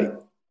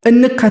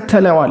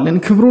እንከተለዋለን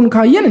ክብሩን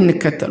ካየን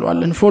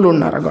እንከተለዋለን ፎሎ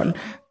እናደርጋለን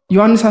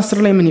ዮሐንስ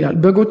 10 ላይ ምን ይላል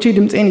በጎቼ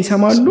ድምጼን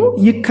ይሰማሉ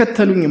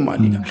ይከተሉኝማል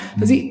ይላል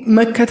ስለዚህ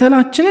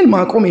መከተላችንን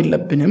ማቆም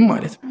የለብንም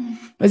ማለት ነው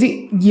ስለዚህ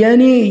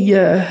የኔ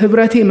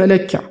የህብረቴ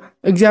መለኪያ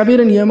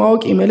እግዚአብሔርን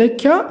የማወቅ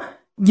መለኪያ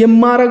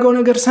የማረገው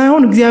ነገር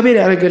ሳይሆን እግዚአብሔር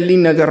ያደረገልኝ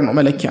ነገር ነው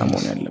መለኪያ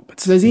መሆን ያለበት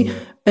ስለዚህ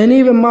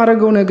እኔ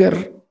በማረገው ነገር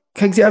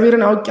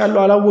ከእግዚአብሔርን አውቄያለሁ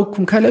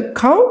አላወቅኩም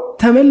ከለካው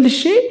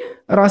ተመልሼ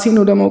ራሴን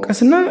ወደ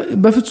ማውቀስና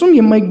በፍጹም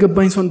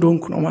የማይገባኝ ሰው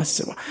እንደሆንኩ ነው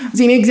ማስበው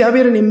እዚህ እኔ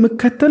እግዚአብሔርን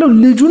የምከተለው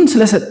ልጁን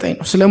ስለሰጠኝ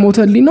ነው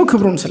ስለሞተልኝ ነው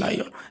ክብሩን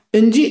ስላየው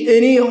እንጂ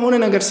እኔ የሆነ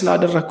ነገር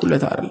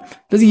ስላደረኩለት አይደለም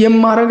ስለዚህ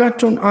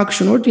የማረጋቸውን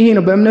አክሽኖች ይሄ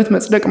ነው በእምነት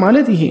መጽደቅ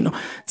ማለት ይሄ ነው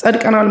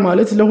ጸድቀናል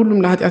ማለት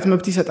ለሁሉም ለኃጢአት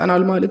መብት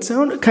ይሰጠናል ማለት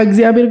ሳይሆን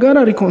ከእግዚአብሔር ጋር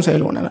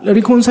ሪኮንሳይል ሆነናል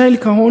ሪኮንሳይል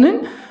ከሆነን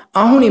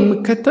አሁን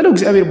የምከተለው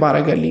እግዚአብሔር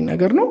ባረገልኝ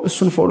ነገር ነው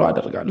እሱን ፎሎ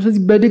አደርጋለሁ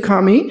ስለዚህ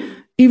በድካሜ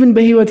ኢቭን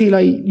በህይወቴ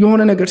ላይ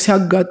የሆነ ነገር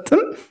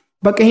ሲያጋጥም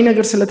በቃ ይሄ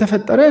ነገር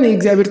ስለተፈጠረ እኔ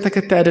እግዚአብሔር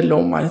ተከታይ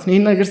አይደለሁም ማለት ነው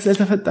ይሄ ነገር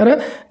ስለተፈጠረ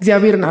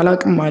እግዚአብሔርን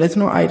አላቅም ማለት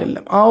ነው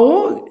አይደለም አዎ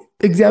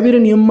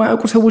እግዚአብሔርን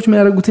የማያውቁ ሰዎች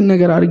የሚያደርጉትን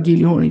ነገር አድርጌ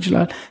ሊሆን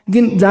ይችላል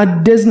ግን that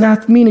does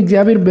not mean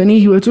እግዚአብሔር በእኔ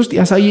ህይወት ውስጥ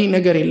ያሳየኝ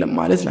ነገር የለም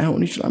ማለት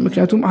ላይሆን ይችላል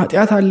ምክንያቱም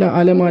ኃጢአት አለ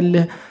ዓለም አለ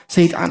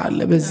ሰይጣን አለ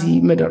በዚህ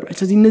ምድር ላይ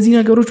ስለዚህ እነዚህ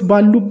ነገሮች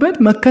ባሉበት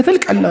መከተል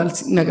ቀላል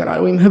ነገር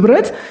ወይም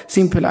ህብረት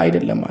ሲምፕል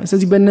አይደለም ማለት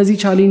ስለዚህ በእነዚህ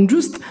ቻሌንጅ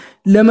ውስጥ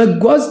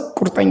ለመጓዝ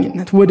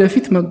ቁርጠኝነት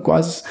ወደፊት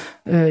መጓዝ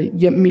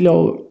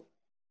የሚለው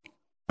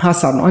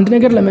ሐሳብ ነው አንድ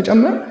ነገር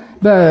ለመጨመር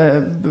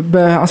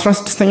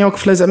በ16ኛው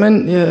ክፍለ ዘመን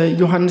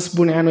ዮሐንስ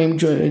ቡንያን ወይም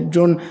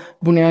ጆን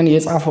ቡንያን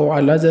የጻፈው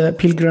አለ the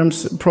pilgrim's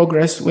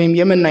progress ወይም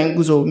የመናኝ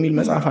ጉዞ የሚል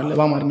መጽሐፍ አለ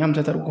በአማርኛም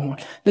ተተርጉሟል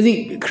ስለዚህ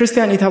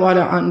ክርስቲያን የተባለ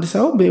አንድ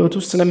ሰው በህይወቱ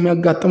ውስጥ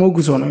ስለሚያጋጥመው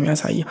ጉዞ ነው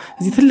የሚያሳየው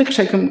እዚህ ትልቅ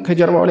ሸክም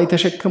ከጀርባው ላይ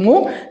ተሸክሞ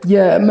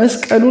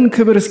የመስቀሉን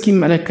ክብር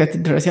እስኪመለከት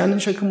ድረስ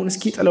ያንን ሸክሙን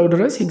እስኪጥለው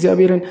ድረስ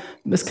እግዚአብሔርን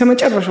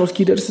እስከመጨረሻው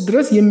እስኪደርስ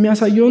ድረስ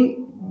የሚያሳየውን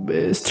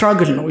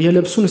ስትራግል ነው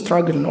የልብሱን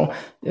ስትራግል ነው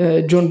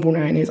ጆን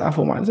ቡናይን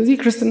የጻፈው ማለት ስለዚህ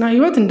ክርስትና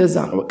ህይወት እንደዛ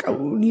ነው በቃ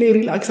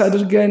ሪላክስ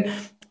አድርገን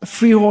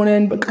ፍሪ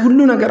ሆነን በቃ ሁሉ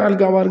ነገር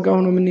አልጋ ባልጋ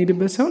ሆኖ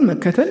የምንሄድበት ሳይሆን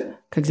መከተል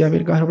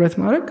ከእግዚአብሔር ጋር ህብረት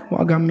ማድረግ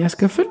ዋጋ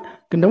የሚያስከፍል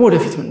ግን ደግሞ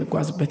ወደፊት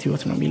የምንጓዝበት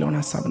ህይወት ነው የሚለውን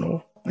ሐሳብ ነው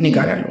እኔ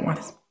ጋር ያለው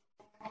ማለት ነው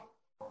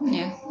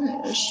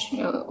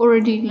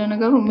ኦሬዲ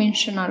ለነገሩ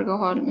ሜንሽን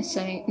አድርገዋል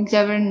መሰለኝ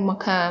እግዚአብሔርን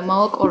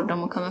ከማወቅ or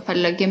ደግሞ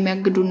ከመፈለግ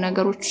የሚያግዱን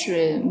ነገሮች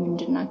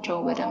ምንድናቸው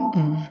በደንብ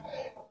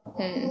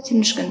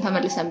ትንሽ ግን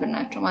ተመልሰን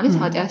ብናቸው ማለት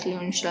ኃጢአት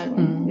ሊሆን ይችላል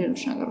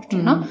ሌሎች ነገሮች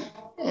እና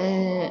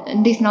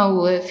እንዴት ነው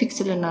ፊክስ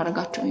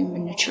ልናደርጋቸው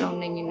የምንችለው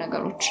እነኚህ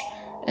ነገሮች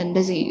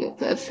እንደዚህ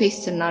ፌስ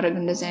እናደርግ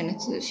እንደዚህ አይነት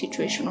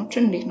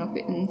ሲቹዌሽኖችን እንዴት ነው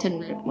እንትን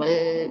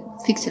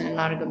ፊክስ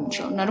ልናደርግ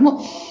የምንችለው እና ደግሞ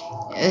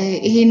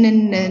ይሄንን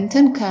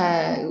እንትን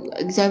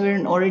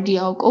ከእግዚአብሔርን ኦሬዲ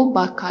ያውቀው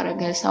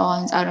ባካረገ ሰው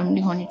አንፃርም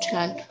ሊሆን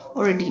ይችላል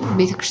ኦሬዲ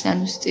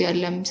ቤተክርስቲያን ውስጥ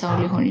ያለም ሰው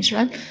ሊሆን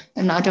ይችላል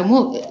እና ደግሞ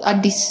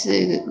አዲስ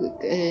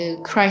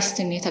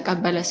ክራይስትን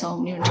የተቀበለ ሰው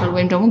ሊሆን ይችላል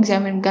ወይም ደግሞ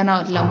እግዚአብሔርን ገና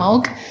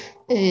ለማወቅ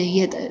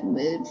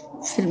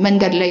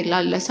መንገድ ላይ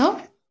ላለ ሰው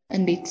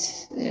እንዴት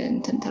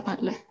እንትን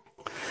ትላለህ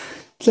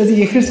ስለዚህ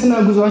የክርስትና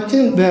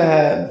ጉዟችን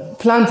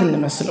በፕላንት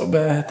እንመስለው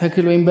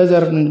በተክል ወይም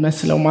በዘር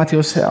እንመስለው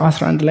ማቴዎስ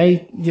 11 ላይ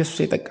ኢየሱስ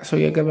የጠቀሰው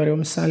የገበሬው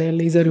ምሳሌ ያለ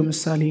የዘሪው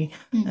ምሳሌ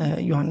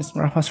ዮሐንስ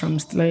ምዕራፍ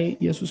 15 ላይ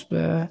ኢየሱስ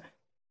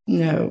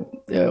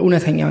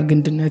በእውነተኛ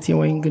ግንድነት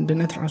የወይን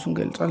ግንድነት ራሱን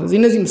ገልጿል ስለዚህ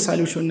እነዚህ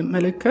ምሳሌዎች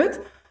እንመለከት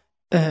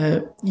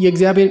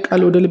የእግዚአብሔር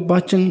ቃል ወደ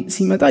ልባችን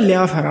ሲመጣ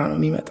ሊያፈራ ነው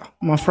የሚመጣው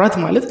ማፍራት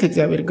ማለት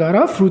ከእግዚአብሔር ጋራ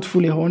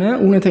ፍሩትፉል የሆነ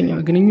እውነተኛ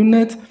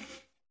ግንኙነት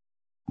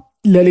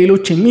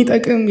ለሌሎች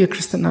የሚጠቅም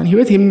የክርስትናን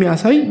ህይወት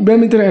የሚያሳይ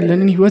በምድር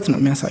ያለንን ህይወት ነው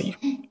የሚያሳየው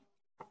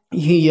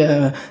ይሄ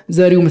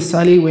የዘሪው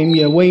ምሳሌ ወይም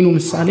የወይኑ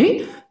ምሳሌ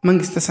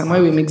መንግስተ ሰማይ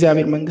ወይም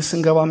እግዚአብሔር መንግስት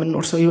እንገባ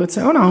ምንኖር ሰው ህይወት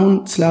ሳይሆን አሁን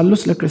ስላለው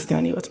ስለ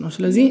ክርስቲያን ህይወት ነው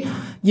ስለዚህ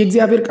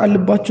የእግዚአብሔር ቃል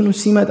ልባችን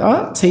ውስጥ ሲመጣ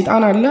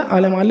ሰይጣን አለ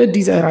ዓለም አለ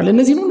ዲዛይር አለ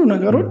እነዚህ ሁሉ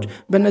ነገሮች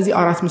በእነዚህ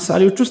አራት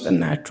ምሳሌዎች ውስጥ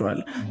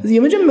እናያቸዋለን ስለዚህ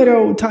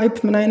የመጀመሪያው ታይፕ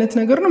ምን አይነት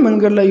ነገር ነው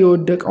መንገድ ላይ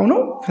የወደቀው ነው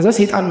ከዛ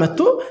ሰይጣን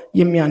መጥቶ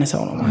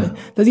የሚያነሳው ነው ማለት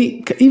ስለዚህ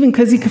ኢቭን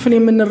ከዚህ ክፍል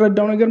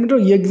የምንረዳው ነገር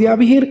ምንድነው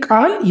የእግዚአብሔር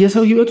ቃል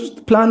የሰው ህይወት ውስጥ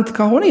ፕላንት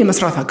ከሆነ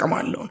የመስራት አቅም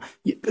አለው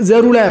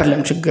ዘሩ ላይ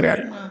አይደለም ችግር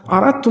ያለው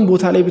አራቱም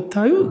ቦታ ላይ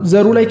ብታዩ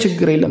ዘሩ ላይ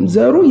ችግር የለም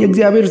ዘሩ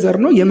የእግዚአብሔር ዘር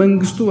ነው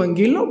የመንግስቱ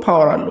ወንጌል ነው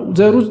ፓወር አለው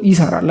ዘሩ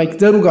ይሰራል ላይክ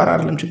ዘሩ ጋር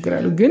አይደለም ችግር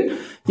ያለው ግን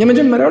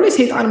የመጀመሪያው ላይ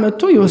ሰይጣን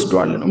መጥቶ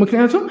ይወስደዋል ነው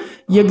ምክንያቱም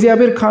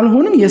የእግዚአብሔር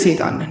ካልሆንን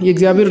የሰይጣን ነን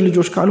የእግዚአብሔር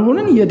ልጆች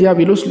ካልሆንን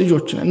የዲያብሎስ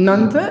ልጆች ነን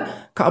እናንተ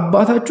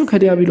ከአባታችሁ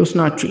ከዲያብሎስ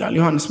ናችሁ ይላል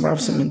ዮሐንስ ምዕራፍ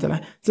 8 ላይ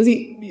ስለዚህ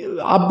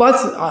አባት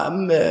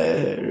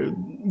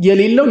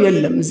የሌለው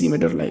የለም እዚህ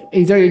ምድር ላይ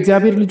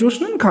የእግዚአብሔር ልጆች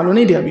ነን ካልሆነ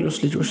የዲያብሎስ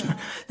ልጆች ነን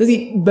ስለዚህ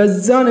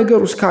በዛ ነገር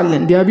ውስጥ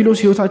ካለን ዲያብሎስ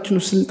ህይወታችን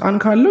ውስጥ ስልጣን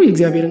ካለው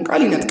የእግዚአብሔርን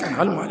ቃል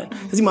ይነጥቀናል ማለት ነው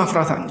ስለዚህ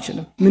ማፍራት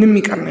አንችልም ምንም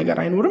ይቀር ነገር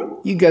አይኖርም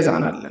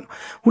ይገዛናል ነው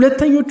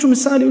ሁለተኞቹ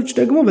ምሳሌዎች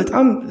ደግሞ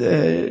በጣም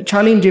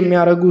ቻሌንጅ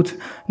የሚያደርጉት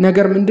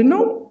ነገር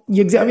ምንድነው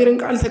የእግዚአብሔርን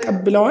ቃል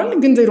ተቀብለዋል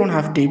ግን they don't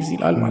have depth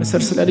ይላል ማለት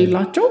ስር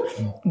ስለሌላቸው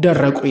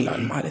ደረቁ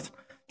ይላል ማለት ነው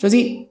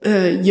ስለዚህ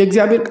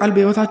የእግዚአብሔር ቃል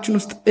በህይወታችን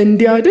ውስጥ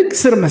እንዲያድግ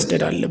ስር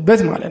መስደድ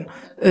አለበት ማለት ነው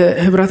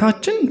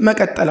ህብረታችን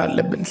መቀጠል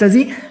አለብን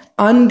ስለዚህ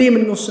አንዴ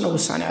የምንወስነው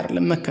ውሳኔ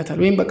አይደለም መከተል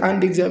ወይም በቃ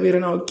አንዴ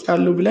እግዚአብሔርን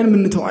አውቄያለሁ ብለን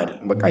ምንተው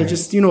አይደለም በቃ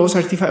just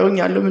ሰርቲፋይ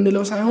ሆኛለሁ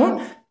ምንለው ሳይሆን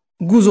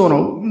ጉዞ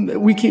ነው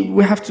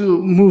we have to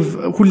move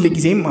ሁሉ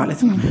ጊዜም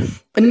ማለት ነው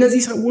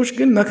እነዚህ ሰዎች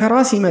ግን መከራ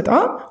ሲመጣ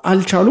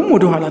አልቻሉም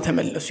ወደ ኋላ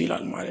ተመለሱ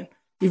ይላል ማለት ነው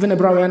ኢቭን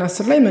ዕብራውያን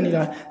 10 ላይ ምን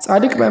ይላል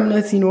ጻድቅ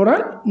በእምነት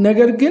ይኖራል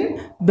ነገር ግን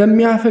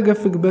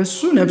በሚያፈገፍግ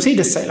በሱ ነፍሴ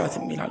ደስ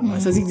አይላትም ይላል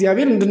ማለት ስለዚህ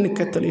እግዚአብሔር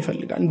እንድንከተለው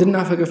ይፈልጋል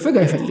እንድናፈገፍግ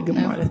አይፈልግም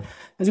ማለት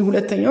ስለዚህ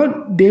ሁለተኛው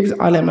ዴብዝ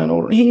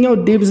አለመኖር ይሄኛው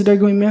ዴብዝ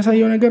ደግሞ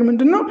የሚያሳየው ነገር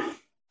ምንድነው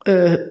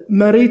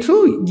መሬቱ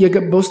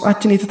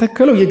በውስጣችን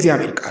የተተከለው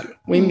የእግዚአብሔር ቃል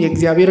ወይም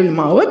የእግዚአብሔርን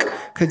ማወቅ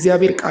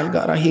ከእግዚአብሔር ቃል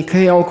ጋር ይሄ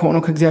ከያው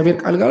ከሆነው ከእግዚአብሔር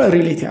ቃል ጋር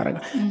ሪሌት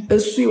ያደርጋል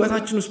እሱ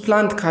ህይወታችን ውስጥ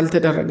ፕላንት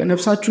ካልተደረገ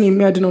ነፍሳችሁን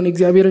የሚያድነውን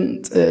የእግዚአብሔርን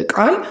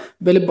ቃል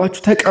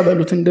በልባችሁ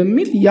ተቀበሉት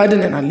እንደሚል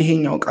ያድነናል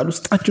ይሄኛው ቃል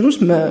ውስጣችን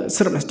ውስጥ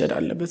ስር መስደድ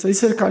አለበት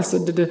ስለዚህ ስር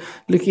ካልሰደደ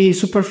ልክ ይሄ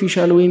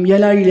ሱፐርፊሻል ወይም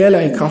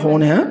የላይ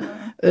ከሆነ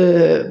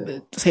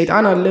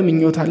ሰይጣን አለ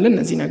ምኞት አለ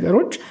እነዚህ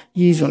ነገሮች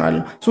ይይዙናል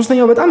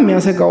ሶስተኛው በጣም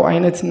የሚያሰጋው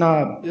አይነትና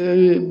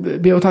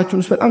በህይወታችን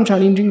ውስጥ በጣም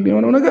ቻሌንጂንግ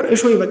ቢሆነው ነገር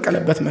እሾ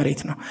የበቀለበት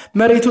መሬት ነው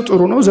መሬቱ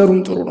ጥሩ ነው ዘሩም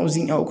ጥሩ ነው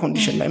እዚህኛው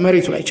ኮንዲሽን ላይ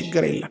መሬቱ ላይ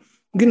ችግር የለም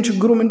ግን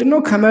ችግሩ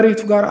ምንድነው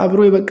ከመሬቱ ጋር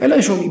አብሮ የበቀለ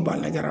እሾ የሚባል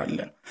ነገር አለ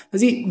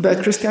ስለዚህ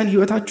በክርስቲያን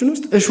ህይወታችን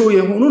ውስጥ እሾ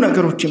የሆኑ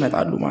ነገሮች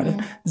ይመጣሉ ማለት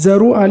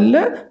ዘሩ አለ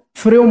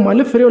ፍሬው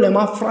ማለት ፍሬው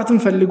ለማፍራትም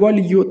ፈልጓል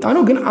እየወጣ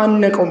ነው ግን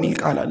አነቀው የሚል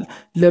ቃል አለ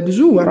ለብዙ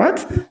ወራት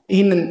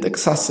ይሄንን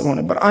ጥቅስ አስበው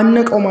ነበር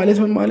አነቀው ማለት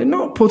ምን ማለት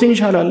ነው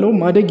ፖቴንሻል አለው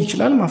ማደግ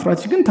ይችላል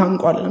ማፍራት ግን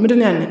ታንቋል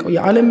ምንድነው ያነቀው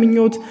የዓለም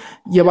ምኞት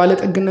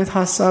የባለጠግነት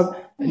ሐሳብ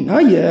እና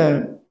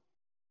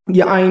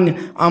የአይን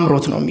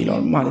አምሮት ነው የሚለው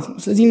ማለት ነው።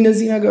 ስለዚህ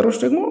እነዚህ ነገሮች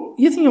ደግሞ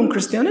የትኛውም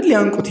ክርስቲያንን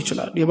ሊያንቁት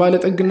ይችላል።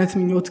 የባለጠግነት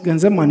ምኞት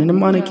ገንዘብ ማንንም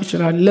ማነቅ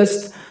ይችላል።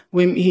 ለስት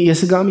ወይም ይሄ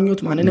የስጋ ምኞት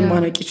ማንንም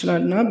ማነቅ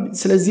ይችላልና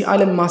ስለዚህ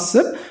ዓለም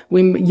ማሰብ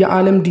ወይም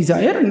የዓለም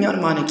ዲዛየር እኛን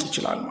ማነቅ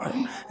ይችላል ማለት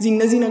ነው።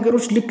 እነዚህ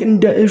ነገሮች ልክ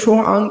እንደ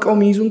እሾህ አንቀው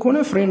የሚይዙን ከሆነ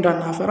ፍሬ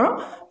እንዳናፈራ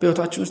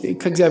በህይወታችን ውስጥ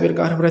ከእግዚአብሔር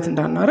ጋር ህብረት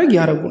እንዳናረግ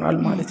ያረጉናል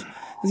ማለት ነው።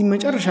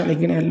 መጨረሻ ላይ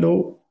ግን ያለው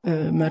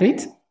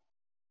መሬት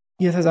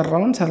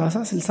የተዘራውን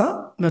 30 60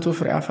 100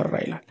 ፍሬ አፈራ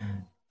ይላል።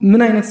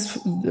 ምን አይነት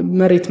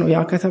መሬት ነው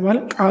ያ ከተባለ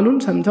ቃሉን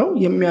ሰምተው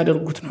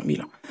የሚያደርጉት ነው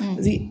የሚለው።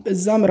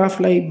 እዛ ምዕራፍ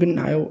ላይ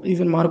ብናየው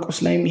ኢቭን ማርቆስ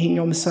ላይም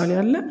ይሄኛው ምሳሌ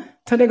አለ።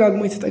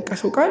 ተደጋግሞ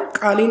የተጠቀሰው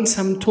ቃሌን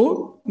ሰምቶ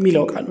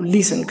የሚለው ቃሉ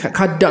ሊስን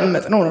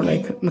ካዳመጥ ነው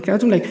ላይክ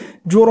ምክንያቱም ላይክ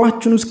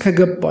ጆሮአችን ውስጥ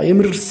ከገባ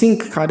የምድር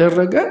ሲንክ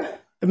ካደረገ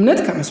እምነት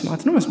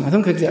ከመስማት ነው፣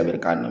 መስማትም ከእግዚአብሔር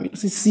ቃል ነው የሚለው።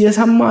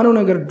 የሰማነው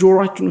ነገር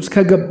ጆሮአችን ውስጥ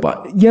ከገባ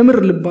የምር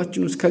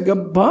ልባችን ውስጥ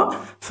ከገባ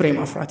ፍሬ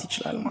ማፍራት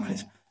ይችላል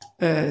ማለት ነው።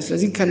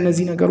 ስለዚህ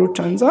ከነዚህ ነገሮች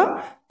አንፃር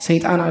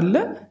ሰይጣን አለ፣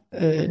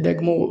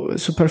 ደግሞ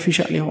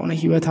ሱፐርፊሻል የሆነ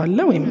ህይወት አለ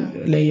ወይም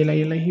ላይ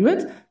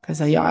ህይወት፣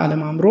 ከዛ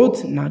የዓለም አምሮት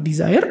እና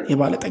ዲዛየር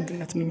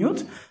የባለጠግነት ምኞት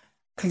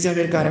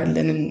ከእግዚአብሔር ጋር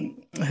ያለንን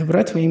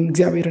ህብረት ወይም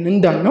እግዚአብሔርን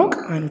እንዳናውቅ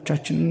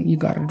አይኖቻችንን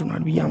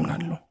ይጋርዱናል ብዬ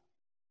አምናለሁ።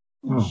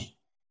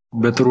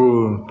 በጥሩ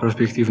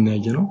ፐርስፔክቲቭ ነው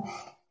ያየነው።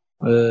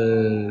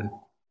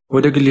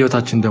 ወደ ግል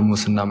ህይወታችን ደግሞ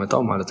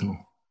ስናመጣው ማለት ነው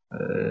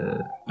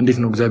እንዴት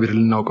ነው እግዚአብሔርን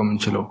ልናውቀው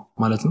የምንችለው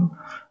ማለት ነው?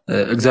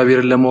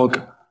 እግዚአብሔርን ለማወቅ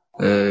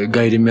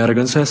ጋይድ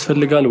የሚያደርገን ሰው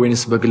ያስፈልጋል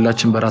ወይንስ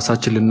በግላችን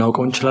በራሳችን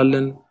ልናውቀው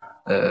እንችላለን?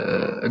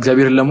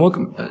 እግዚአብሔርን ለማወቅ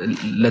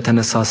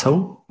ለተነሳ ሰው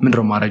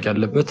ምንድነው ማድረግ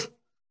ያለበት?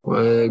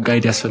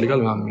 ጋይድ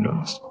ያስፈልጋል ማለት ነው።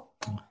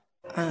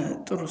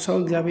 ጥሩ ሰው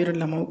እግዚአብሔርን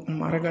ለማወቅ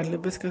ማድረግ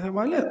አለበት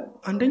ከተባለ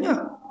አንደኛ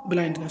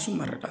ብላይንድነሱን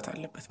መረዳት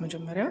አለበት።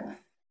 መጀመሪያ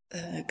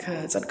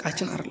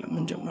ከጽድቃችን አይደለም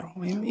እንጀምረው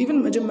ወይም ኢቭን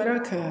መጀመሪያ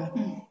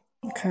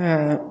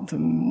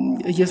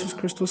ከኢየሱስ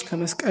ክርስቶስ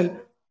ከመስቀል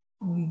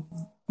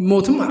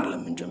ሞትም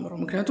አይደለም እንጀምረው።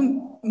 ምክንያቱም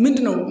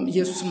ምንድነው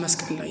ኢየሱስን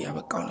መስቀል ላይ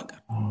ያበቃው ነገር?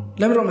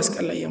 ለምንድነው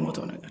መስቀል ላይ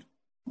የሞተው ነገር?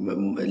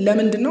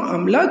 ለምንድነው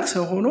አምላክ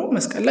ሰው ሆኖ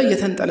መስቀል ላይ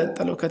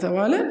የተንጠለጠለው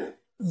ከተባለ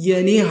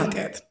የኔ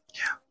ኃጢአት፣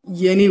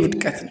 የኔ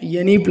ውድቀት ነው፣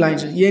 የኔ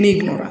ብላይንድ፣ የኔ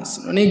ኢግኖራንስ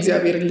ነው። እኔ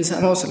እግዚአብሔርን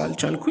ልሰማው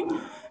ስላልቻልኩኝ፣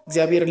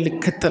 እግዚአብሔርን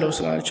ልከተለው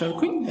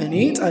ስላልቻልኩኝ፣ እኔ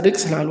ጻድቅ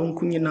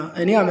ስላልሆንኩኝና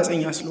እኔ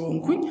አመፀኛ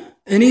ስለሆንኩኝ፣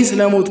 እኔ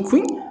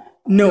ስለሞትኩኝ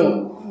ነው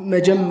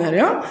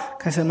መጀመሪያ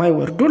ከሰማይ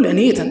ወርዶ ለኔ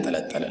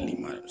የተንጠለጠለልኝ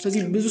ማለት ነው።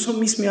 ስለዚህ ብዙ ሰው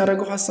ሚስ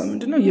የሚያደርገው ሐሳብ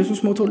ምንድነው? ኢየሱስ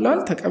ሞቶላል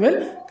ተቀበል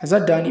ከዛ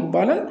ዳን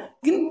ይባላል።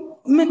 ግን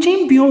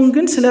መቼም ቢሆን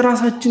ግን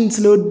ስለራሳችን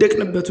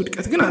ስለወደቅንበት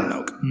ውድቀት ግን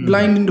አናውቅ፣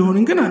 ብላይንድ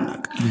እንደሆንን ግን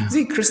አናውቅ።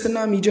 እዚህ ክርስትና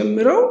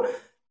የሚጀምረው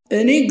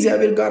እኔ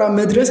እግዚአብሔር ጋር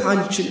መድረስ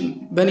አልችልም፣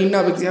 በእኔና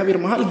በእግዚአብሔር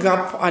መሃል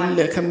ጋፕ አለ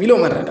ከሚለው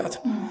መረዳት።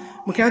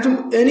 ምክንያቱም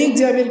እኔ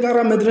እግዚአብሔር ጋር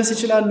መድረስ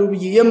እችላለሁ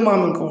ብዬ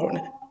የማምን ከሆነ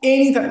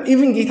ኤኒታይም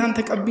ኢቭን ጌታን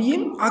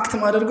ተቀብዬም አክት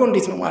ማደርገው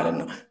እንዴት ነው ማለት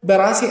ነው?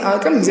 በራሴ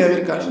አቅም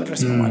እግዚአብሔር ጋር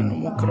መድረስ ነው ማለት ነው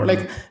ሞክረው።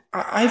 ላይክ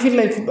አይ ፊል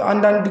ላይክ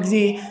አንዳንድ ጊዜ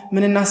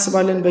ምን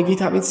እናስባለን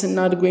በጌታ ቤት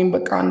ስናድግ ወይም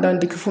በቃ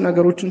አንዳንድ ክፉ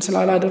ነገሮችን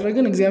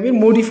ስላላደረግን እግዚአብሔር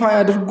ሞዲፋይ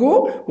አድርጎ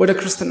ወደ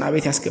ክርስትና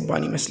ቤት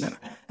ያስገባን ይመስለናል።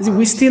 እዚህ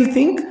we still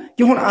think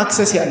የሆነ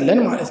አክሰስ ያለን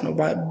ማለት ነው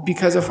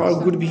because of our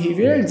good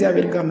behavior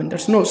እግዚአብሔር ጋር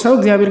መድረስ ነው። ሰው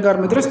እግዚአብሔር ጋር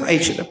መድረስ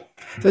አይችልም።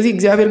 ስለዚህ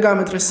እግዚአብሔር ጋር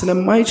መድረስ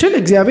ስለማይችል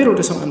እግዚአብሔር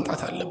ወደ ሰው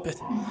መምጣት አለበት።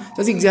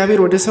 ስለዚህ እግዚአብሔር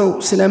ወደ ሰው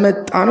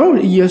ስለመጣ ነው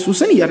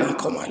ኢየሱስን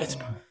የላከው ማለት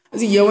ነው።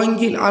 ስለዚህ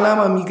የወንጌል ዓላማ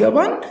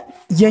የሚገባን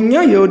የኛ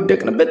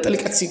የወደቅንበት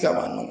ጥልቀት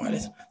ሲገባን ነው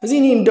ማለት ነው። ስለዚህ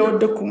እኔ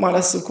እንደወደቅኩ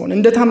ማላስብ ከሆነ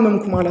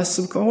እንደታመምኩ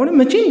ማላስብ ከሆነ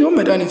መቼም ቢሆን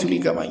መድኃኒቱ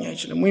ሊገባኝ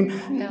አይችልም ወይም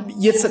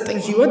የተሰጠኝ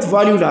ህይወት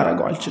ቫልዩ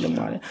ላደርገው አልችልም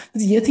ማለት።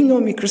 ስለዚህ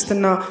የትኛውም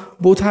የክርስትና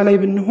ቦታ ላይ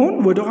ብንሆን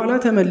ወደኋላ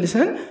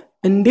ተመልሰን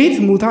እንዴት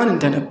ሙታን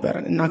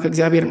እንደነበረን እና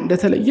ከእግዚአብሔር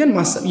እንደተለየን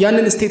ማሰብ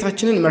ያንን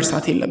ስቴታችንን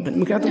መርሳት የለብን።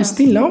 ምክንያቱም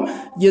ስቲል ነው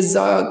የዛ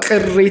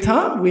ቅሬታ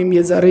ወይም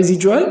የዛ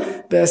ሬዚጁዋል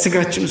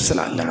በስጋችን ውስጥ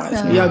ስላለ ማለት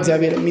ነው ያ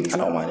እግዚአብሔር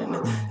የሚጠላው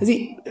ማንነት።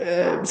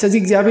 ስለዚህ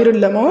እግዚአብሔርን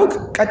ለማወቅ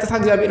ቀጥታ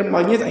እግዚአብሔርን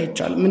ማግኘት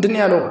አይቻልም። ምንድነው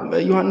ያለው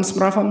ዮሐንስ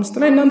ምዕራፍ 5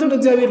 ላይ እናንተ ወደ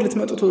እግዚአብሔር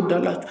ልትመጡ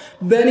ትወዳላችሁ፣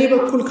 በእኔ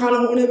በኩል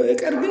ካልሆነ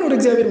በቀር ግን ወደ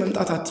እግዚአብሔር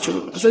መምጣት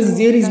አትችሉም። ስለዚህ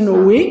there is no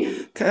way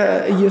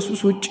ከኢየሱስ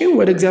ውጪ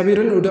ወደ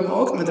እግዚአብሔርን ወደ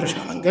ማወቅ መድረሻ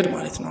መንገድ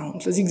ማለት ነው።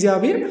 ስለዚህ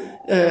እግዚአብሔር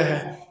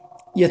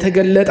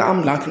የተገለጠ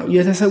አምላክ ነው፣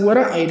 የተሰወረ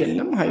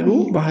አይደለም። ኃይሉ፣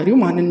 ባህሪው፣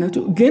 ማንነቱ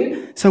ግን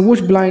ሰዎች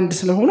ብላይንድ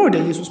ስለሆኑ ወደ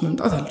ኢየሱስ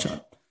መምጣት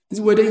አልቻሉም።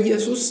 ስለዚህ ወደ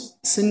ኢየሱስ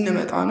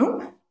ስንመጣ ነው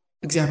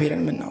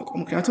እግዚአብሔርን የምናውቀው።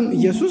 ምክንያቱም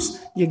ኢየሱስ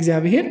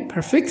የእግዚአብሔር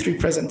ፐርፌክት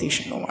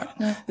ሪፕሬዘንቴሽን ነው ማለት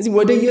ነው። ስለዚህ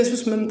ወደ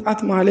ኢየሱስ መምጣት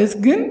ማለት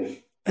ግን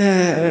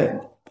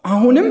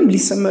አሁንም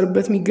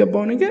ሊሰመርበት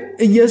የሚገባው ነገር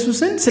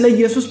ኢየሱስን ስለ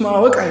ኢየሱስ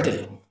ማወቅ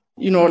አይደለም።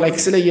 like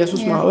ስለ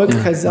ኢየሱስ ማወቅ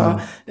ከዛ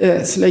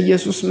ስለ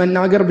ኢየሱስ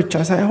መናገር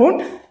ብቻ ሳይሆን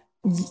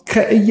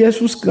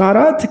ከኢየሱስ ጋራ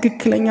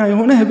ትክክለኛ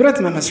የሆነ ህብረት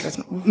መመስረት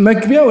ነው።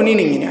 መግቢያው እኔ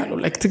ነኝ ያለው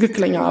like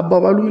ትክክለኛ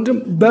አባባሉ ምንድነው?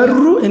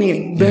 በሩ እኔ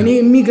ነኝ፣ በእኔ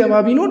የሚገባ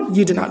ቢኖር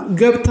ይድናል።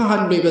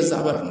 ገብተሃል ወይ? በዛ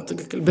በር ነው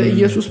ትክክል።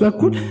 በኢየሱስ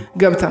በኩል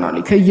ገብተናል፣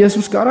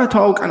 ከኢየሱስ ጋራ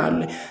ተዋውቀናል።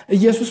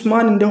 ኢየሱስ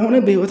ማን እንደሆነ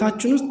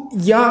በህይወታችን ውስጥ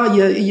ያ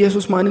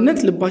የኢየሱስ ማንነት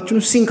ልባችን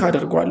ውስጥ ሲንክ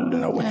አድርጓል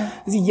ነው።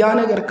 እዚህ ያ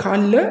ነገር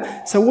ካለ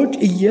ሰዎች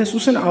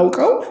ኢየሱስን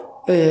አውቀው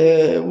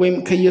ወይም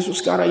ከኢየሱስ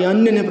ጋር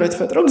ያንን ህብረት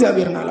ፈጥረው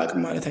እግዚአብሔርን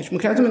አላቅም ማለት አይችልም።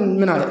 ምክንያቱም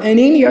ምን አለ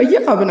እኔን ያየ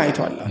አብን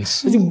አይቷል።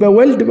 ስለዚህ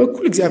በወልድ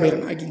በኩል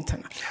እግዚአብሔርን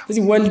አግኝተናል።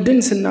 ስለዚህ ወልድን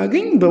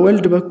ስናገኝ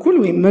በወልድ በኩል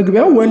ወይም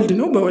መግቢያው ወልድ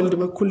ነው፣ በወልድ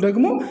በኩል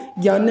ደግሞ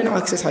ያንን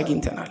አክሰስ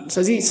አግኝተናል።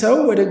 ስለዚህ ሰው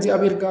ወደ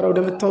እግዚአብሔር ጋር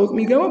ወደ መታወቅ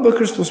የሚገባው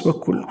በክርስቶስ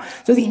በኩል ነው።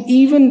 ስለዚህ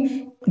ኢቭን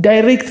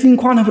ዳይሬክትሊ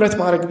እንኳን ህብረት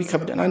ማድረግ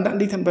ቢከብደን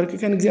አንዳንዴ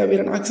ተንበርክከን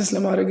እግዚአብሔርን አክሰስ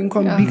ለማድረግ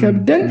እንኳን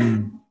ቢከብደን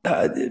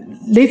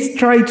let's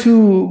try to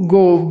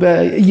go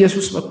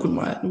በኢየሱስ በኩል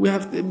ማለት ነው።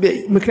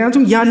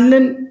 ምክንያቱም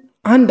ያለን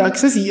አንድ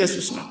አክሰስ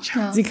ኢየሱስ ነው።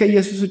 እዚህ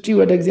ከኢየሱስ ውጪ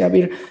ወደ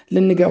እግዚአብሔር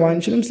ልንገባ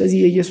አንችልም። ስለዚህ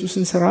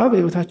የኢየሱስን ስራ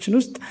በህይወታችን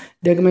ውስጥ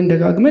ደግመን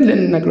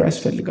ልንነግረው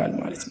ያስፈልጋል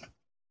ማለት ነው።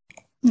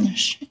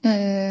 እሺ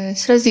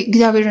ስለዚህ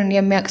እግዚአብሔርን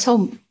የሚያቅሰው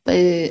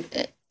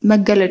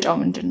መገለጫው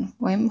ምንድነው?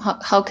 ወይም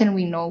how can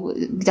we know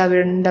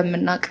እግዚአብሔርን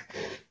እንደምናቅ?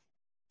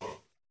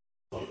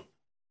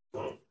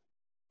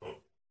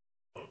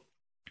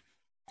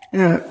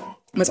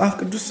 መጽሐፍ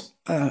ቅዱስ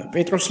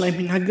ጴጥሮስ ላይ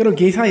የሚናገረው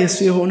ጌታ የሱ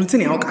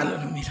የሆኑትን ያውቃል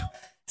ነው የሚለው።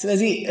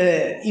 ስለዚህ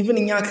ኢቭን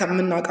እኛ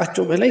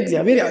ከምናውቃቸው በላይ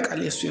እግዚአብሔር ያውቃል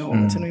የሱ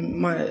የሆኑትን።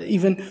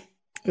 ኢቭን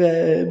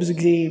ብዙ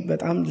ጊዜ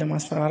በጣም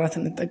ለማስፈራራት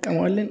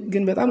እንጠቀመዋለን፣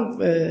 ግን በጣም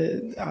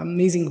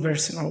አሜዚንግ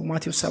ቨርስ ነው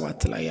ማቴዎስ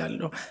 7 ላይ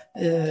ያለው።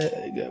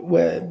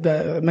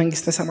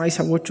 በመንግስተ ሰማይ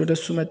ሰዎች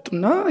ወደሱ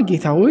መጡና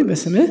ጌታ ሆይ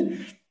በስምህ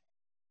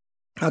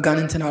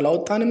አጋንንትን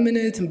አላወጣንምን?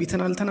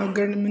 ትንቢትን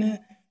አልተናገርንምን?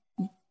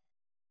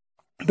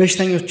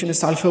 በሽተኞችንስ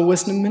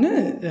አልፈወስንምን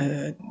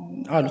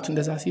አሉት።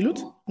 እንደዛ ሲሉት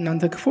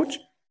እናንተ ክፎች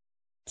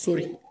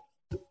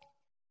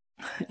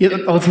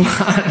የጠጣሁት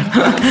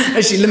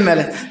እሺ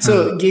ልመለስ።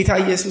 ጌታ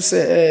ኢየሱስ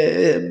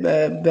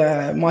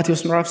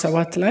በማቴዎስ ምዕራፍ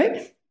 7 ላይ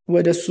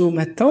ወደሱ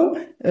መጥተው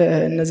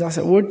እነዛ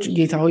ሰዎች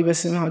ጌታ ሆይ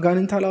በስምህ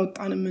አጋንንት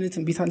አላወጣንምን?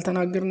 ትንቢት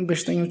አልተናገርንም?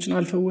 በሽተኞችን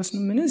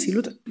አልፈወስንምን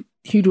ሲሉት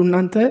ሂዱ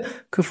እናንተ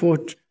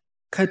ክፎች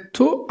ከቶ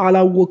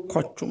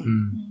አላወቅኳችሁም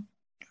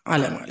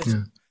አለ ማለት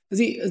ነው።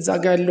 እዚህ እዛ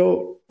ጋር ያለው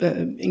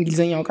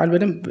እንግሊዘኛው ቃል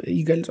በደንብ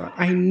ይገልጻል።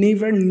 I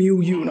never knew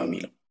you ነው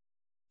የሚለው።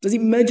 ስለዚህ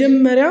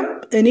መጀመሪያም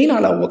እኔን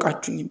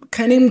አላወቃችሁኝም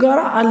ከኔም ጋር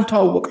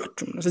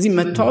አልተዋወቃችሁም ነው። ስለዚህ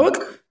መተዋወቅ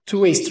two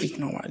way street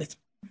ነው ማለት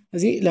ነው።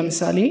 ስለዚህ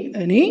ለምሳሌ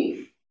እኔ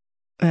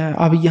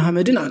አብይ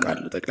አህመድን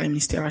አውቃለሁ፣ ጠቅላይ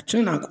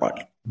ሚኒስቴራችንን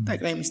አውቀዋለሁ።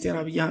 ጠቅላይ ሚኒስቴር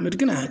አብይ አህመድ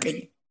ግን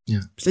አያውቀኝም።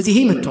 ስለዚህ ይሄ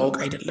መተዋወቅ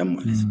አይደለም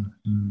ማለት ነው።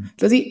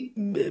 ስለዚህ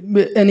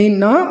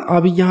እኔና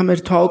አብይ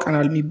አህመድ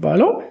ተዋውቀናል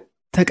የሚባለው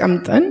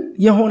ተቀምጠን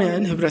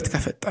የሆነን ህብረት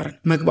ከፈጠርን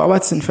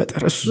መግባባት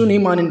ስንፈጠር እሱ እኔ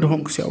ማን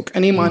እንደሆንኩ ሲያውቅ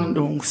እኔ ማን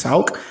እንደሆንኩ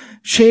ሳውቅ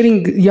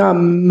ሼሪንግ ያ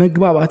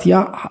መግባባት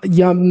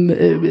ያ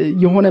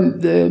የሆነ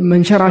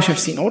መንሸራሸር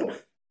ሲኖር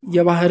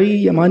የባህሪ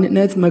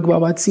የማንነት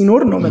መግባባት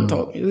ሲኖር ነው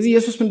መታወቅ። ስለዚህ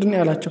ኢየሱስ ምንድነው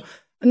ያላቸው?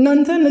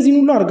 እናንተ እነዚህን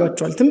ሁሉ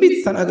አድርጋችኋል፣ ትንቢት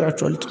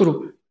ተናግራችኋል፣ ጥሩ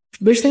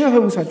በሽተኛ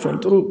ፈውሳችኋል፣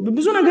 ጥሩ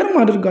ብዙ ነገርም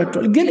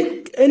አድርጋችኋል፣ ግን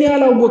እኔ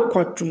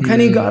አላወቅኳችሁም፣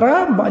 ከኔ ጋራ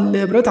ባለ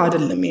ህብረት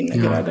አይደለም ይሄን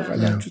ነገር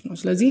ያደረጋችሁት ነው።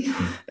 ስለዚህ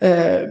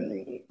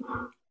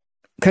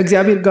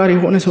ከእግዚአብሔር ጋር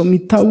የሆነ ሰው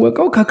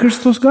የሚታወቀው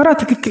ከክርስቶስ ጋር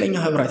ትክክለኛ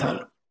ህብረት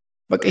አለው።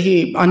 በቃ ይሄ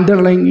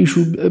አንደርላይን ኢሹ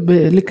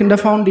ልክ እንደ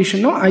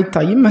ፋውንዴሽን ነው፣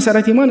 አይታይም።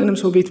 መሰረት የማንንም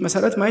ሰው ቤት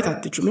መሰረት ማየት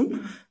አትችሉም።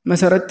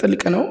 መሰረት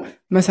ጥልቅ ነው፣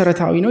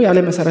 መሰረታዊ ነው። ያለ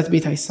መሰረት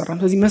ቤት አይሰራም።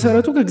 ስለዚህ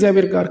መሰረቱ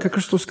ከእግዚአብሔር ጋር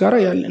ከክርስቶስ ጋር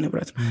ያለን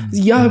ህብረት ነው።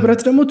 ያ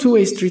ህብረት ደግሞ two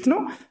way street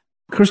ነው።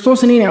 ክርስቶስ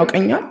እኔን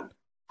ያውቀኛል፣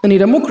 እኔ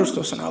ደግሞ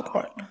ክርስቶስን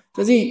አውቀዋለሁ።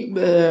 ስለዚህ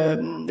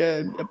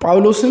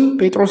ጳውሎስም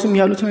ጴጥሮስም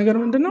ያሉት ነገር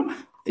ምንድነው?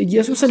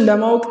 ኢየሱስን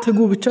ለማወቅ ትጉ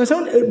ብቻ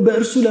ሳይሆን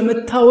በእርሱ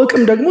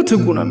ለመታወቅም ደግሞ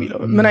ትጉ ነው የሚለው።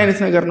 ምን አይነት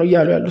ነገር ነው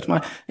እያሉ ያሉት?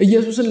 ማለት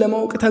ኢየሱስን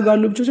ለማወቅ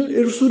ተጋሉ ብቻ ሳይሆን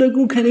እርሱ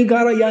ደግሞ ከኔ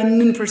ጋር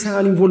ያንን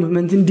ፐርሰናል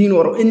ኢንቮልቭመንት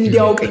እንዲኖረው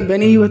እንዲያውቀኝ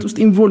በእኔ ህይወት ውስጥ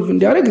ኢንቮልቭ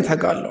እንዲያደርግ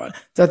ተጋለዋል።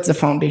 that's the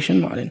foundation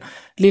ማለት ነው።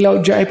 ሌላው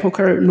ጃይ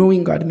ፖከር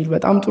knowing God የሚል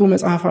በጣም ጥሩ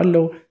መጽሐፍ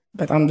አለው።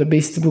 በጣም the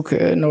best book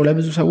ነው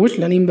ለብዙ ሰዎች።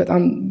 ለኔም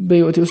በጣም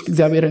በህይወቴ ውስጥ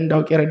እግዚአብሔርን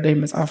እንዳውቅ የረዳኝ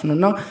መጽሐፍ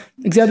ነውና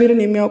እግዚአብሔርን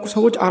የሚያውቁ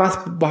ሰዎች አራት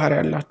ባህሪ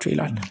ያላቸው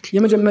ይላል።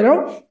 የመጀመሪያው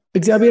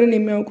እግዚአብሔርን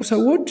የሚያውቁ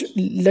ሰዎች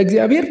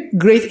ለእግዚአብሔር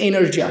great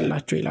energy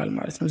አላቸው ይላል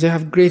ማለት ነው። they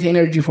have great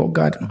energy for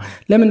God ነው።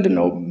 ለምንድን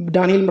ነው?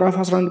 ዳንኤል ምዕራፍ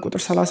 11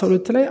 ቁጥር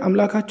 32 ላይ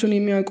አምላካቸውን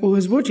የሚያውቁ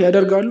ህዝቦች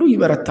ያደርጋሉ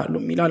ይበረታሉ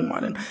ይላል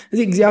ማለት ነው።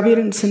 ስለዚህ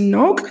እግዚአብሔርን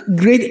ስናውቅ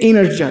great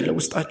energy አለ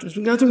ውስጣችን።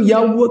 ምክንያቱም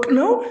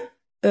ያወቅነው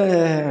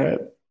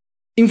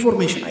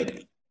ኢንፎርሜሽን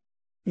አይደለም፣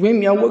 ወይም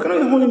ያወቅነው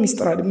የሆነ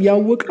ሚስጥር አይደለም።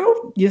 ያወቅነው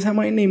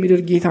የሰማይና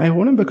የምድር ጌታ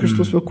የሆነ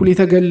በክርስቶስ በኩል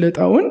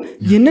የተገለጠውን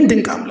ይህንን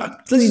ድንቅ አምላክ።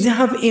 ስለዚህ they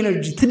have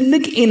energy፣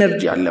 ትልቅ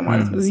ኤነርጂ አለ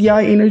ማለት ነው። ስለዚህ ያ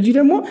ኤነርጂ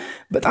ደግሞ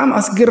በጣም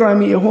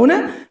አስገራሚ የሆነ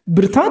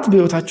ብርታት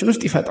በህይወታችን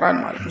ውስጥ ይፈጥራል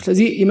ማለት ነው።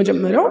 ስለዚህ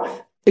የመጀመሪያው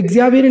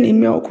እግዚአብሔርን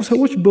የሚያውቁ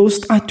ሰዎች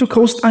በውስጣቸው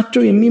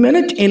ከውስጣቸው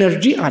የሚመነጭ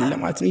ኤነርጂ አለ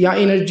ማለት ነው። ያ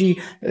ኤነርጂ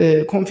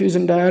ኮንፊውዝ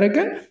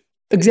እንዳያደርገን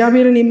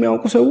እግዚአብሔርን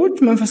የሚያውቁ ሰዎች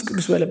መንፈስ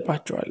ቅዱስ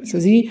በልባቸው አለ።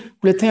 ስለዚህ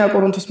ሁለተኛ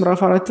ቆሮንቶስ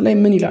ምዕራፍ 4 ላይ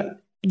ምን ይላል?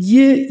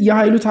 ይህ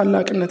የኃይሉ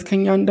ታላቅነት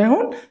ከኛ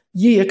እንዳይሆን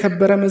ይህ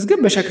የከበረ መዝገብ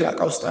በሸክላ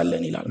ዕቃ ውስጥ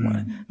አለን ይላል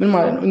ማለት ምን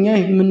ማለት ነው? እኛ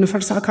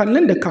የምንፈርስ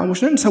አካለን ደካሞች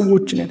ነን፣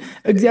 ሰዎች ነን።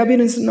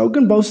 እግዚአብሔርን ስናውቅ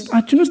ግን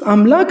በውስጣችን ውስጥ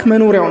አምላክ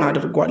መኖሪያውን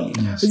አድርጓል።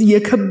 ስለዚህ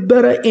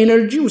የከበረ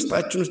ኤነርጂ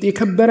ውስጣችን ውስጥ፣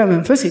 የከበረ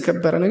መንፈስ፣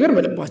 የከበረ ነገር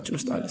በልባችን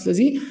ውስጥ አለ።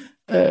 ስለዚህ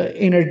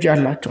ኤነርጂ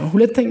አላቸው።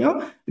 ሁለተኛው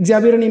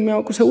እግዚአብሔርን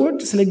የሚያውቁ ሰዎች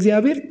ስለ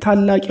እግዚአብሔር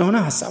ታላቅ የሆነ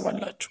ሐሳብ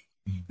አላቸው።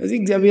 ስለዚህ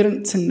እግዚአብሔርን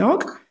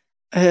ስናውቅ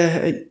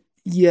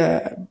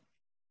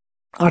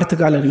የአርት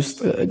ጋለሪ ውስጥ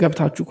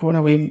ገብታችሁ ከሆነ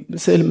ወይም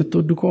ስዕል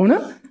የምትወዱ ከሆነ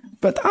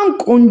በጣም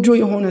ቆንጆ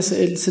የሆነ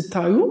ስዕል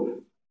ስታዩ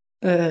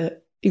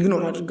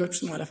ኢግኖር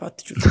አድርጋችሁ ማለፍ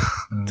አትችሉ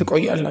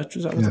ትቆያላችሁ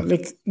ዛሬ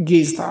like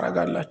ጌዝ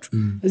ታረጋላችሁ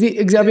እዚህ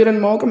እግዚአብሔርን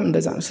ማወቅም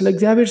እንደዛ ነው ስለ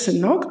እግዚአብሔር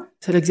ስናውቅ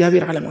ስለ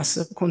እግዚአብሔር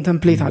አለማሰብ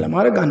ኮንተምፕሌት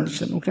አለማድረግ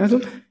አንችልም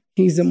ምክንያቱም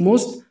he is the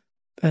most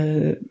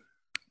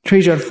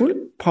treasureful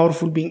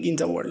powerful being in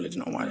the world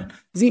ነው ማለት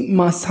እዚህ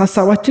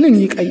ሐሳባችንን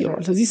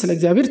ይቀይራል ስለዚህ ስለ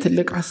እግዚአብሔር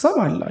ትልቅ ሐሳብ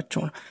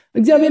አላቸው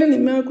እግዚአብሔርን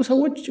የሚያውቁ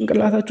ሰዎች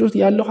ጭንቅላታቸው ውስጥ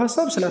ያለው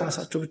ሐሳብ ስለ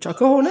ራሳቸው ብቻ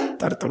ከሆነ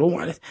ጠርጥሩ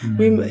ማለት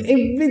ወይም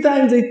every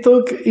time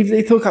if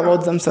they talk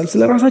about themselves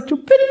ስለ ራሳቸው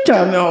ብቻ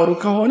የሚያወሩ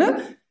ከሆነ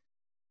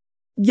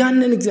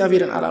ያንን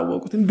እግዚአብሔርን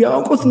አላወቁትም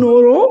ቢያውቁት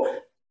ኖሮ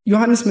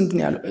ዮሐንስ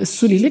ምንድነው ያለው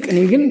እሱ ሊልቅ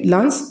እኔ ግን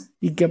ላንስ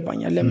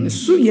ይገባኛል ለምን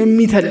እሱ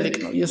የሚተልቅ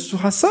ነው የሱ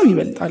ሐሳብ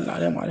ይበልጣል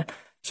አለ ማለት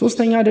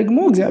ሶስተኛ ደግሞ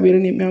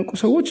እግዚአብሔርን የሚያውቁ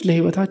ሰዎች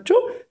ለህይወታቸው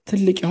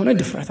ትልቅ የሆነ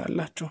ድፍረት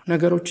አላቸው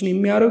ነገሮችን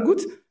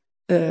የሚያረጉት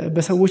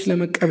በሰዎች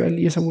ለመቀበል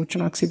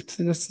የሰዎችን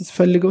አክሴፕታንስ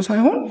ፈልገው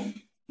ሳይሆን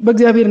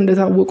በእግዚአብሔር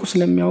እንደታወቁ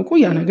ስለሚያውቁ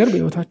ያ ነገር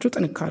በህይወታቸው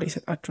ጥንካሬ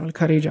ይሰጣቸዋል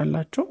ከሬጅ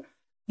አላቸው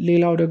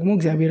ሌላው ደግሞ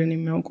እግዚአብሔርን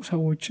የሚያውቁ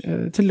ሰዎች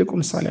ትልቁ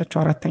ምሳሌያቸው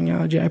አራተኛ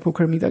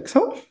ጂአይፖከር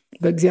የሚጠቅሰው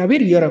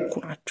በእግዚአብሔር የረኩ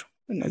ናቸው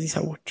እነዚህ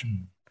ሰዎች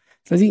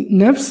ስለዚህ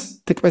ነፍስ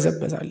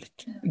ትቅበዘበዛለች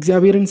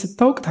እግዚአብሔርን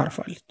ስታውቅ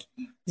ታርፋለች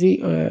እዚህ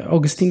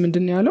ኦግስቲን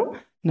ምንድነው ያለው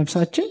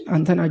ነፍሳችን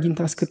አንተን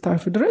አግኝታ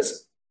እስክታርፍ ድረስ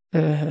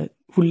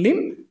ሁሌም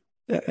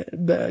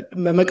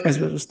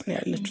በመቅበዝበዝ ውስጥ ነው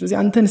ያለችው ስለዚህ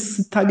አንተን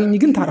ስታገኝ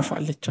ግን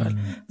ታርፋለች አለ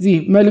እዚህ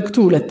መልእክቱ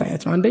ሁለት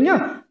አይነት ነው አንደኛ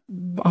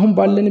አሁን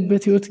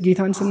ባለንበት ህይወት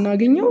ጌታን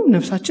ስናገኘው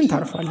ነፍሳችን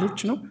ታርፋለች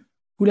ነው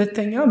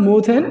ሁለተኛ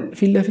ሞተን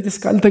ፊት ለፊት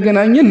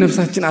እስካልተገናኘን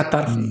ነፍሳችን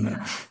አታርፍም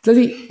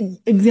ስለዚህ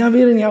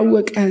እግዚአብሔርን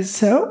ያወቀ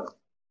ሰው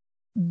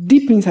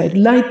ዲፕ ኢንሳይድ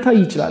ላይታይ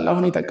ይችላል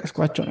አሁን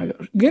የጠቀስኳቸው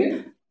ነገሮች ግን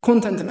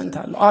ኮንተንትመንት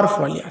አለው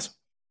አርፏል ያስ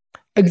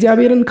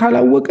እግዚአብሔርን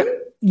ካላወቅን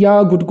ያ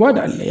ጉድጓድ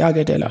አለ ያ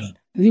ገደላል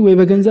እዚህ ወይ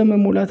በገንዘብ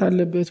መሞላት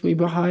አለበት ወይ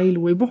በኃይል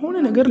ወይ በሆነ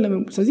ነገር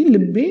ስለዚህ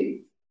ልቤ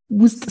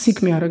ውስጥ ሲክ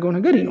የሚያደርገው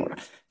ነገር ይኖራል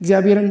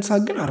እግዚአብሔርን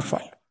ሳግን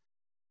አርፋል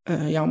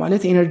ያ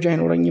ማለት ኤነርጂ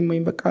አይኖረኝም ወይ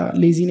በቃ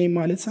ሌዚ ነኝ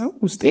ማለት ሳይሆን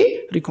ውስጤ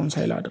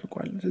ሪኮንሳይል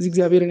አድርጓል ስለዚህ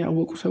እግዚአብሔርን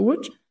ያወቁ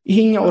ሰዎች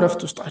ይሄኛው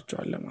ረፍት ውስጣቸው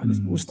አለ ማለት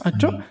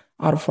ውስጣቸው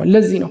አርፏል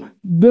ለዚህ ነው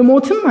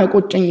በሞትም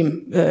አይቆጨኝም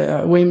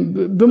ወይም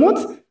በሞት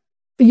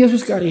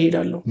ኢየሱስ ጋር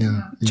ይሄዳል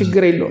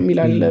ችግር የለውም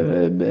ይላል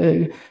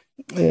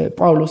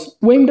ጳውሎስ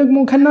ወይም ደግሞ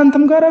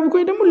ከናንተም ጋር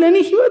አብቆይ ደግሞ ለኔ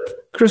ህይወት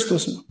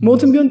ክርስቶስ ነው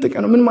ሞትም ቢሆን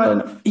ጥቅም ነው ምን ማለት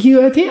ነው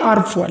ህይወቴ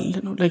አርፏል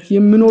ነው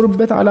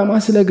የምኖርበት ዓላማ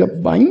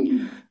ስለገባኝ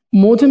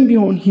ሞትም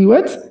ቢሆን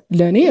ህይወት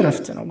ለኔ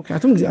ረፍት ነው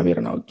ምክንያቱም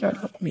እግዚአብሔርን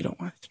አውቄያለሁ የሚለው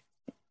ማለት ነው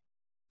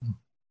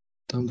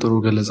በጣም ጥሩ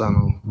ገለጻ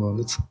ነው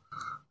ማለት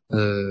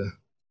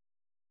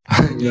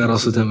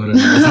ያራሱ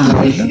ተመረጠ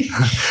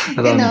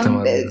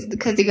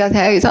ከዚህ ጋር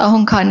ተያይዞ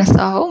አሁን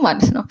ካነሳው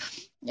ማለት ነው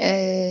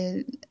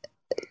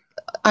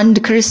አንድ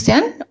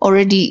ክርስቲያን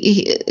ኦሬዲ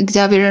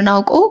እግዚአብሔርን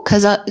አውቆ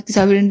ከዛ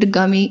እግዚአብሔርን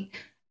ድጋሚ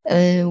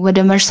ወደ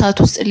መርሳት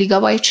ውስጥ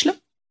ሊገባ አይችልም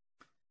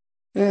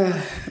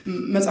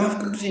መጽሐፍ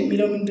ቅዱስ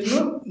የሚለው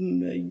ምንድነው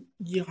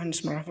ዮሐንስ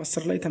ምዕራፍ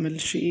 10 ላይ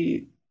ተመልሼ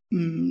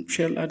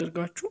ሼር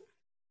አድርጋችሁ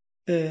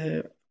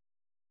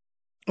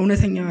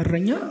እውነተኛ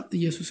እረኛ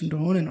ኢየሱስ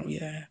እንደሆነ ነው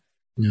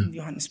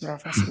የዮሐንስ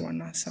ምዕራፍ 10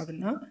 ዋና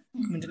ሐሳብና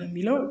ምንድነው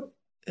የሚለው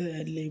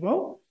ሌባው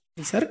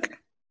ሊሰርቅ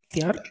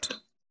ሊያርድ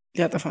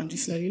ሊያጠፋ እንጂ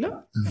ስለሌላ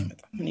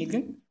አይመጣም እኔ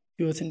ግን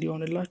ህይወት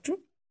እንዲሆንላችሁ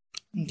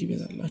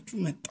እንዲበዛላችሁ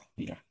መጣሁ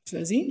ይላል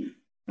ስለዚህ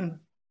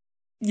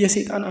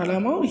የሰይጣን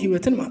ዓላማው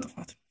ህይወትን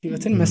ማጥፋት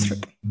ህይወትን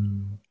መስረቅ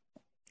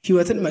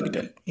ህይወትን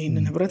መግደል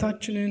ይሄንን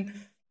ህብረታችንን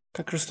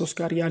ከክርስቶስ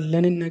ጋር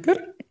ያለንን ነገር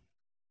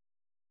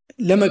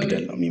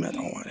ለመግደል ነው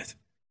የሚመጣው ማለት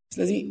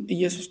ስለዚህ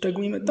ኢየሱስ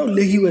ደግሞ የመጣው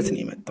ለህይወት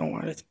ነው የመጣው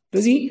ማለት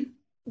ስለዚህ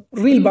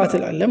ሪል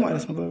ባትል አለ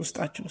ማለት ነው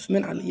በውስጣችን ውስጥ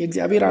ምን አለ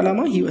የእግዚአብሔር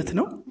ዓላማ ህይወት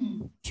ነው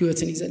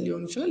ህይወትን ይዘን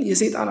ሊሆን ይችላል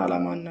የሰይጣን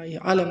ዓላማና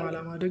የዓለም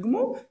ዓላማ ደግሞ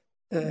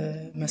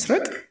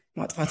መስረቅ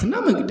ማጥፋትና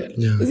መግደል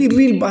ስለዚህ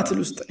ሪል ባትል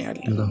ውስጥ ነው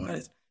ያለው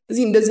ማለት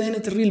ስለዚህ እንደዚህ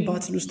አይነት ሪል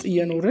ባትል ውስጥ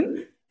እየኖርን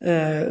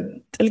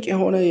ጥልቅ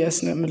የሆነ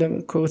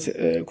የስነምለኮት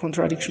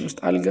ኮንትራዲክሽን ውስጥ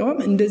አልገባም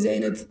እንደዚህ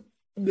አይነት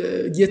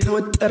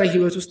የተወጠረ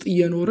ህይወት ውስጥ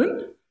እየኖርን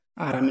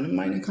አረ ምንም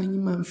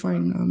አይነካኝም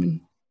አንፋይን ምን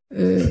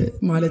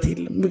ማለት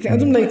የለም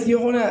ምክንያቱም ላይክ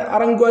የሆነ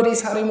አረንጓዴ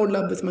ሳር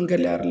የሞላበት መንገድ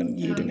ላይ አይደለም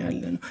እየሄድን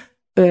ያለነው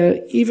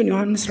ኢቭን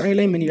ዮሐንስ ራእይ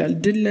ላይ ምን ይላል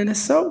ድል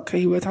ለነሳው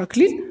ከህይወት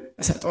አክሊል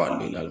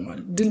እሰጠዋለሁ ይላል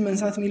ማለት ድል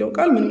መንሳት የሚለው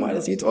ቃል ምን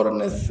ማለት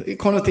የጦርነት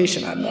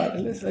ኮኖቴሽን አለ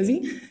አይደል ስለዚህ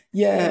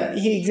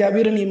ይሄ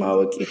እግዚአብሔርን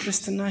የማወቅ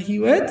የክርስትና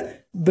ህይወት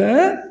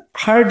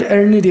በሃርድ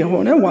ኤርንድ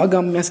የሆነ ዋጋ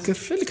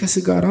የሚያስከፍል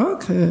ከስጋራ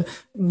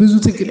ከብዙ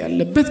ትግል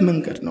ያለበት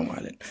መንገድ ነው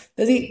ማለት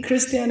ስለዚህ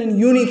ክርስቲያንን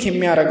ዩኒክ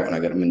የሚያደርገው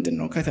ነገር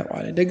ምንድነው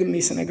ከተባለ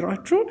ደግሜ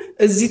ስነግራችሁ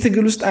እዚህ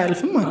ትግል ውስጥ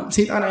አያልፍም ማለት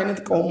ሰይጣን አይነት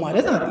ቆም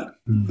ማለት አይደለም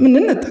ምን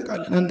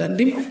እንጠቃለን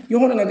አንዳንዴም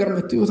የሆነ ነገር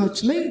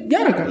መጥቶታችን ላይ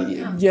ያረጋል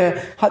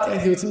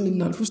የኃጢአት ህይወትን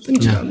ልናልፍ ውስጥ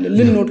እንችላለን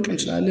ልንወድቅ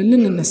እንችላለን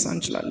ልንነሳ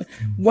እንችላለን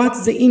what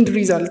the end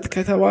result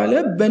ከተባለ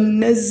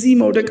በእነዚህ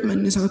መውደቅ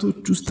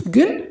መነሳቶች ውስጥ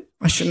ግን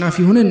አሸናፊ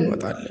ሆነን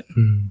እንወጣለን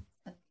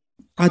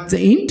at the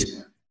end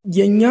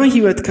የኛ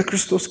ህይወት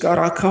ከክርስቶስ ጋር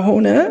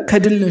ከሆነ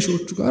ከድል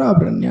ነሾቹ ጋር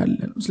አብረን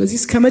ያለነው ስለዚህ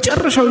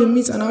እስከመጨረሻው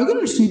የሚጸና ግን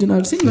እርሱ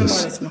ይድናል ሲል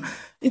ማለት ነው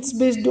it's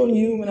based on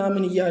you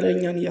ምናምን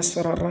እያለኛን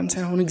ያስፈራራን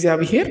ሳይሆን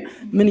እግዚአብሔር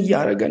ምን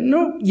ያደርገን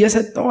ነው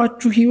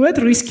የሰጣችሁ ህይወት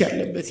ሪስክ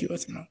ያለበት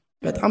ህይወት ነው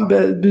በጣም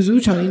ብዙ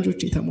ቻሌንጆች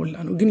የተሞላ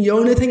ነው ግን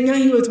የእውነተኛ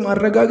ህይወት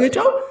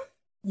ማረጋገጫው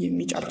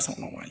የሚጨርሰው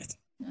ነው ማለት ነው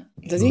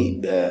ስለዚህ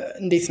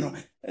እንዴት ነው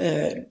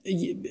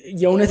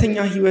የእውነተኛ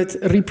ህይወት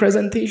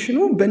ሪፕሬዘንቴሽኑ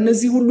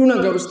በእነዚህ ሁሉ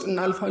ነገር ውስጥ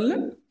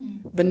እናልፋለን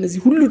በእነዚህ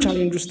ሁሉ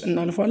ቻሌንጅ ውስጥ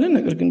እናልፋለን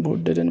ነገር ግን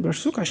በወደደን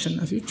በእርሱ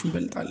ከአሸናፊዎች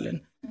እንበልጣለን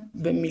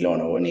በሚለው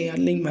ነው እኔ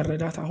ያለኝ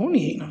መረዳት አሁን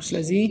ይሄ ነው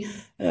ስለዚህ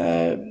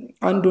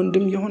አንድ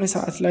ወንድም የሆነ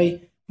ሰዓት ላይ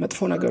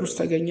መጥፎ ነገር ውስጥ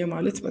ተገኘ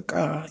ማለት በቃ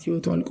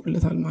ህይወቱ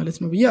አልቆለታል ማለት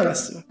ነው ብዬ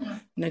አላስብም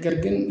ነገር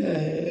ግን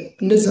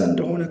እንደዛ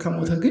እንደሆነ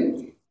ከሞተ ግን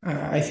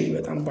አይ ፊል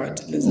በጣም ባድ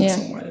ለዛ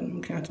ሰው ማለት ነው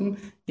ምክንያቱም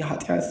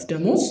የኃጢአት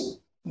ደሞዝ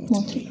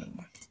ሞት ነው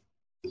ማለት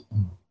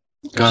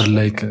ጋር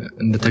ላይክ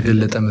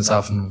እንደተገለጠ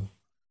መጽሐፍ ነው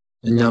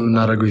እኛ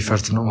የምናደርገው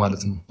ይፈርት ነው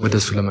ማለት ነው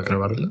ወደሱ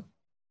ለመቅረብ አይደለ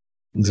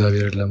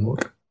እግዚአብሔርን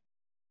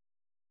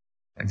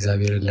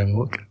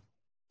ለማወቅ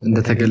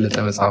እንደተገለጠ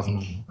መጽሐፍ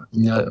ነው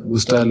እኛ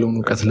ውስጡ ያለውን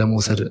ዕውቀት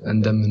ለመውሰድ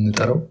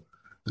እንደምንጠራው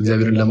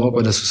እግዚአብሔርን ለማወቅ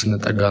ወደሱ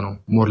ስንጠጋ ነው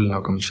ሞር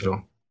ልናውቅ የምንችለው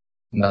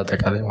እና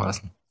አጠቃላይ ማለት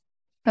ነው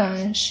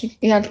እሺ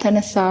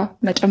ያልተነሳ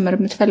መጨመር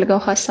የምትፈልገው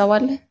ሐሳብ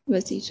አለ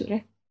በዚህ ዙሪያ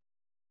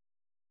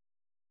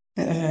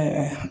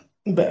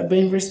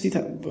በዩኒቨርሲቲ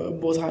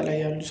ቦታ ላይ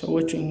ያሉ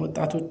ሰዎች ወይም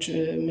ወጣቶች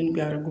ምን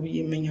ቢያደርጉ ብዬ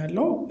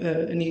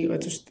እኔ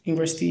ውስጥ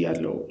ዩኒቨርሲቲ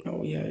ያለው ነው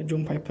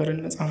የጆን ፓይፐርን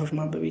መጽሐፎች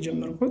ማንበብ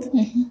የጀመርኩት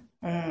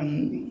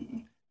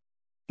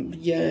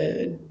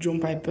የጆን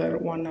ፓይፐር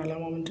ዋና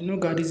ዓላማ ምንድነው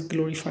God is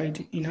glorified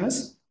in us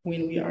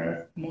when we are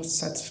most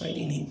satisfied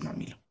in him ነው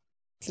የሚለው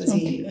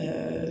ስለዚህ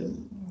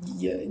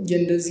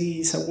የእንደዚህ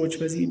ሰዎች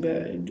በዚህ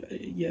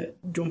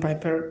የጆን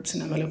ፓይፐር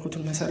ስነ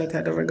መለኮቱን መሰረት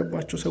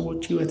ያደረገባቸው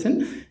ሰዎች ህይወትን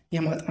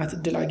የማጥናት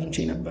እድል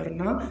አግኝቼ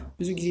ነበርና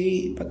ብዙ ጊዜ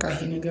በቃ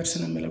ይሄ ነገር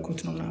ስነ መለኮት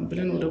ነው ምናምን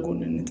ብለን ወደ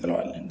ጎን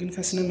እንጥለዋለን ግን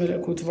ከስነ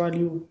መለኮት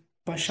ቫልዩ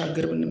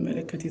ባሻገር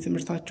ብንመለከት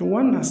የትምህርታቸው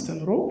ዋና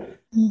አስተምሮ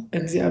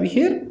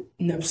እግዚአብሔር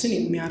ነፍስን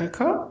የሚያረካ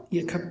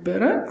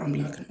የከበረ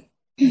አምላክ ነው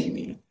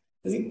የሚለው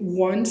ስለዚህ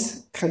ዋንስ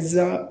ከዛ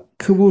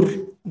ክቡር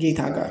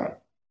ጌታ ጋር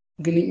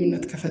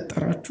ግንኙነት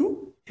ከፈጠራችሁ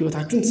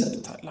ህይወታችሁን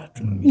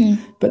ትሰጡታላችሁ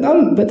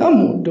በጣም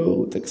ወደው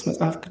ጥቅስ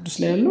መጽሐፍ ቅዱስ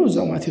ላይ ያለው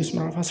እዛው ማቴዎስ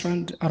ምዕራፍ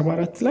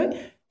 11:44 ላይ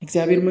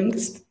እግዚአብሔር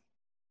መንግስት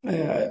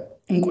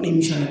እንቁን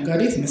የሚሻ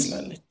ነጋዴ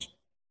ትመስላለች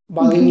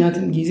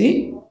ባገኛትም ጊዜ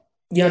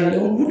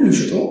ያለውን ሁሉ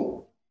ሽጦ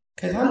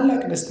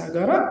ከታላቅ ደስታ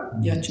ጋር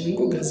ያችን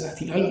እንቁ ገዛት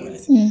ይላል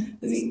ማለት ነው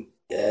ስለዚህ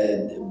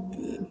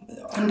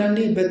አንዳንዴ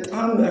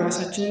በጣም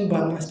ራሳችንን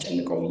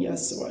ባናስጨንቀው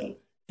ያስባል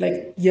like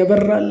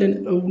የበራልን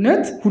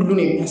እውነት ሁሉን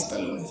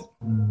የሚያስጠላው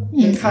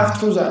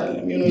ለካፍትሩዝ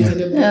አይደለም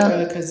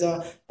የተደበቀ ከዛ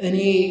እኔ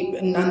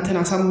እናንተን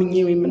አሳምኜ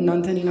ወይም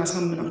እናንተን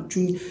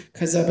አሳምናችሁኝ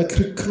ከዛ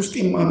በክርክር ውስጥ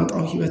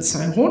የማመጣው ህይወት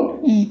ሳይሆን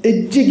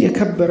እጅግ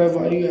የከበረ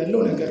ቫልዩ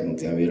ያለው ነገር ነው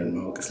እግዚአብሔርን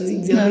ማወቅ ስለዚህ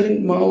እግዚአብሔርን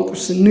ማወቅ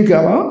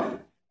ስንገባ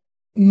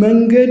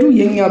መንገዱ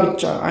የኛ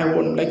ብቻ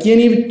አይሆንም like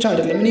የኔ ብቻ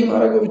አይደለም እኔ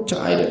ማረገው ብቻ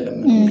አይደለም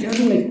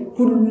ምክንያቱም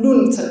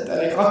ሁሉን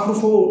ሰጠለ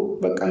አክሩፎ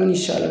በቃ ምን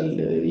ይሻላል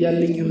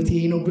ያለኝ ህይወት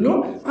ይሄ ነው ብሎ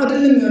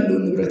አይደለም ያለው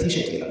ንብረት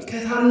ይሸጣል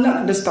ከታላቅ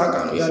ደስታ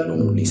ጋር ነው ያለው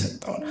ነው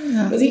ሊሰጣው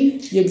ስለዚህ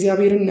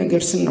የእግዚአብሔርን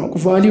ነገር ስናውቅ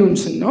ቫልዩን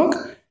ስናውቅ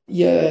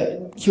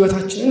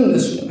የህይወታችንን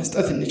ለሱ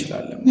ለመስጠት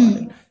እንችላለን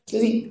ማለት ነው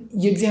ስለዚህ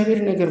የእግዚአብሔር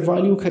ነገር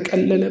ቫልዩ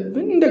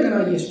ከቀለለብን እንደገና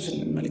ኢየሱስን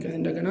እንመልከት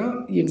እንደገና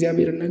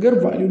የእግዚአብሔርን ነገር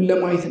ቫልዩን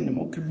ለማየት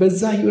እንሞክር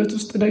በዛ ህይወት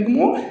ውስጥ ደግሞ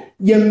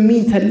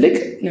የሚተልቅ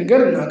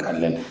ነገር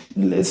እናውቃለን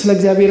ስለ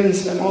እግዚአብሔርን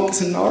ስለማወቅ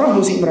ስናወራ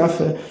ሆሴዕ ምዕራፍ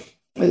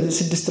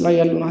 6 ላይ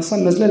ያለውን ሐሳብ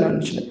መዝለል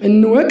አንችልም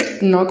እንወቅ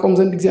እናውቀውም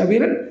ዘንድ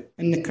እግዚአብሔርን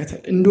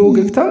እንከተል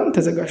እንደወገግታም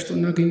ተዘጋጅቶ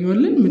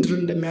እናገኘዋለን ምድር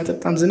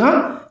እንደሚያጠጣም ዝናብ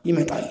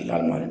ይመጣል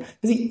ይላል ማለት ነው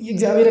ስለዚህ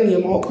የእግዚአብሔርን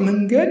የማወቅ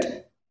መንገድ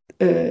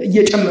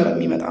እየጨመረ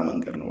የሚመጣ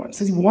መንገድ ነው ማለት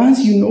ስለዚህ once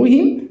you know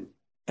him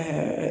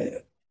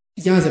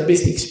ያ the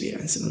best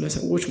experience ነው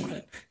ለሰዎች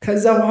ማለት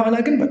ከዛ በኋላ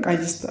ግን በቃ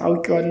just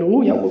አውቀዋለሁ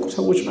ያወቁ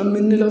ሰዎች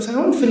ምንለው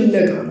ሳይሆን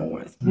ፍለጋ ነው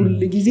ማለት ሁሉ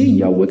ጊዜ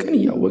ያወቀን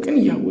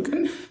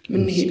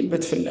ምን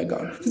ሄድበት ፍለጋ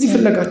ነው ስለዚህ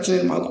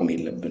ፍለጋችንን ማቆም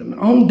የለብንም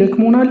አሁን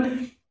ደክሞናል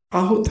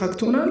አሁን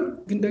ታክቶናል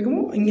ግን ደግሞ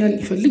እኛን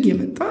ሊፈልግ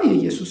የመጣ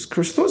የኢየሱስ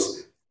ክርስቶስ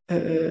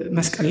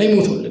መስቀል ላይ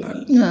ሞቶልናል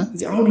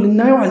እዚህ አሁን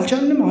ልናየው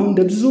አልቻልንም አሁን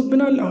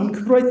ደብዝዞብናል አሁን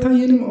ክብሩ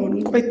አይታየንም አሁን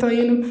እንቁ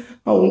አይታየንም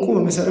አሁን እንቁ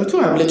በመሰረቱ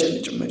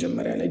አብለጨልጭም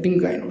መጀመሪያ ላይ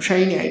ድንጋይ ነው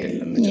ሻይኒ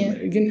አይደለም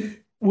መጀመሪያ ግን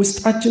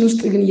ውስጣችን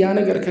ውስጥ ግን ያ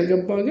ነገር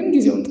ከገባ ግን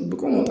ጊዜውን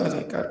ጠብቆ መውጣት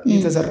አይቀርም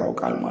የተዘራው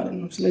ቃል ማለት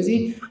ነው ስለዚህ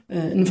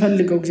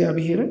እንፈልገው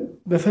እግዚአብሔርን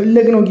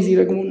በፈለግነው ጊዜ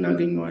ደግሞ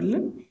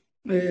እናገኘዋለን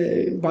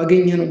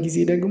ባገኘነው ጊዜ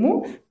ደግሞ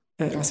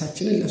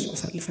ራሳችንን ለሱ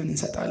አሳልፈን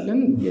እንሰጣለን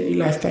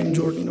የላይፍ ታይም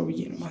ጆርኒ ነው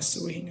ብዬ ነው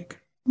ማስበው ይሄ ነገር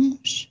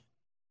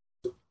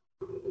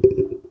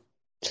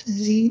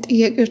ስለዚህ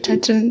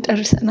ጥያቄዎቻችንን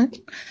ጨርሰናል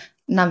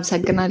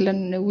እናመሰግናለን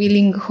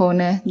ዊሊንግ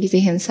ሆነ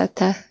ጊዜህን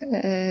ሰጥተህ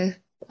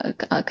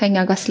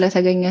ከኛ ጋር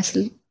ስለተገኘ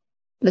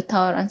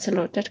ልታወራን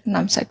ስለወደድክ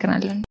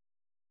እናመሰግናለን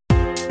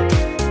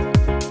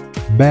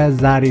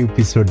በዛሬው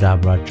ኤፒሶድ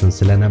አብራችሁን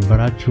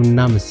ስለነበራችሁ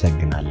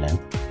እናመሰግናለን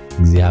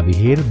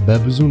እግዚአብሔር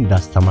በብዙ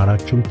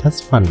እንዳስተማራችሁም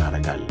ተስፋ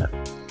እናደርጋለን።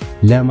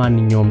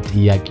 ለማንኛውም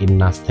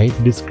ጥያቄና አስተያየት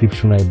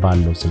ዲስክሪፕሽኑ ላይ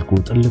ባለው ስልክ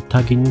ቁጥር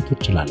ልታገኙ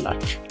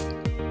ትችላላችሁ።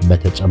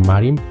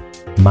 በተጨማሪም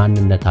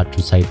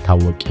ማንነታችሁ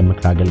ሳይታወቅ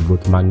የምክር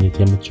አገልግሎት ማግኘት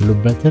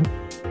የምትችሉበትን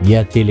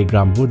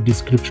የቴሌግራም ቦት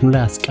ዲስክሪፕሽኑ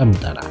ላይ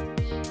አስቀምጠናል።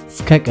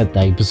 እስከ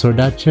ቀጣይ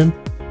ኤፒሶዳችን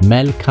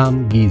መልካም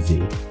ጊዜ።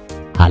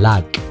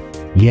 ሀላቅ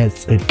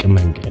የጽድቅ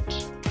መንገድ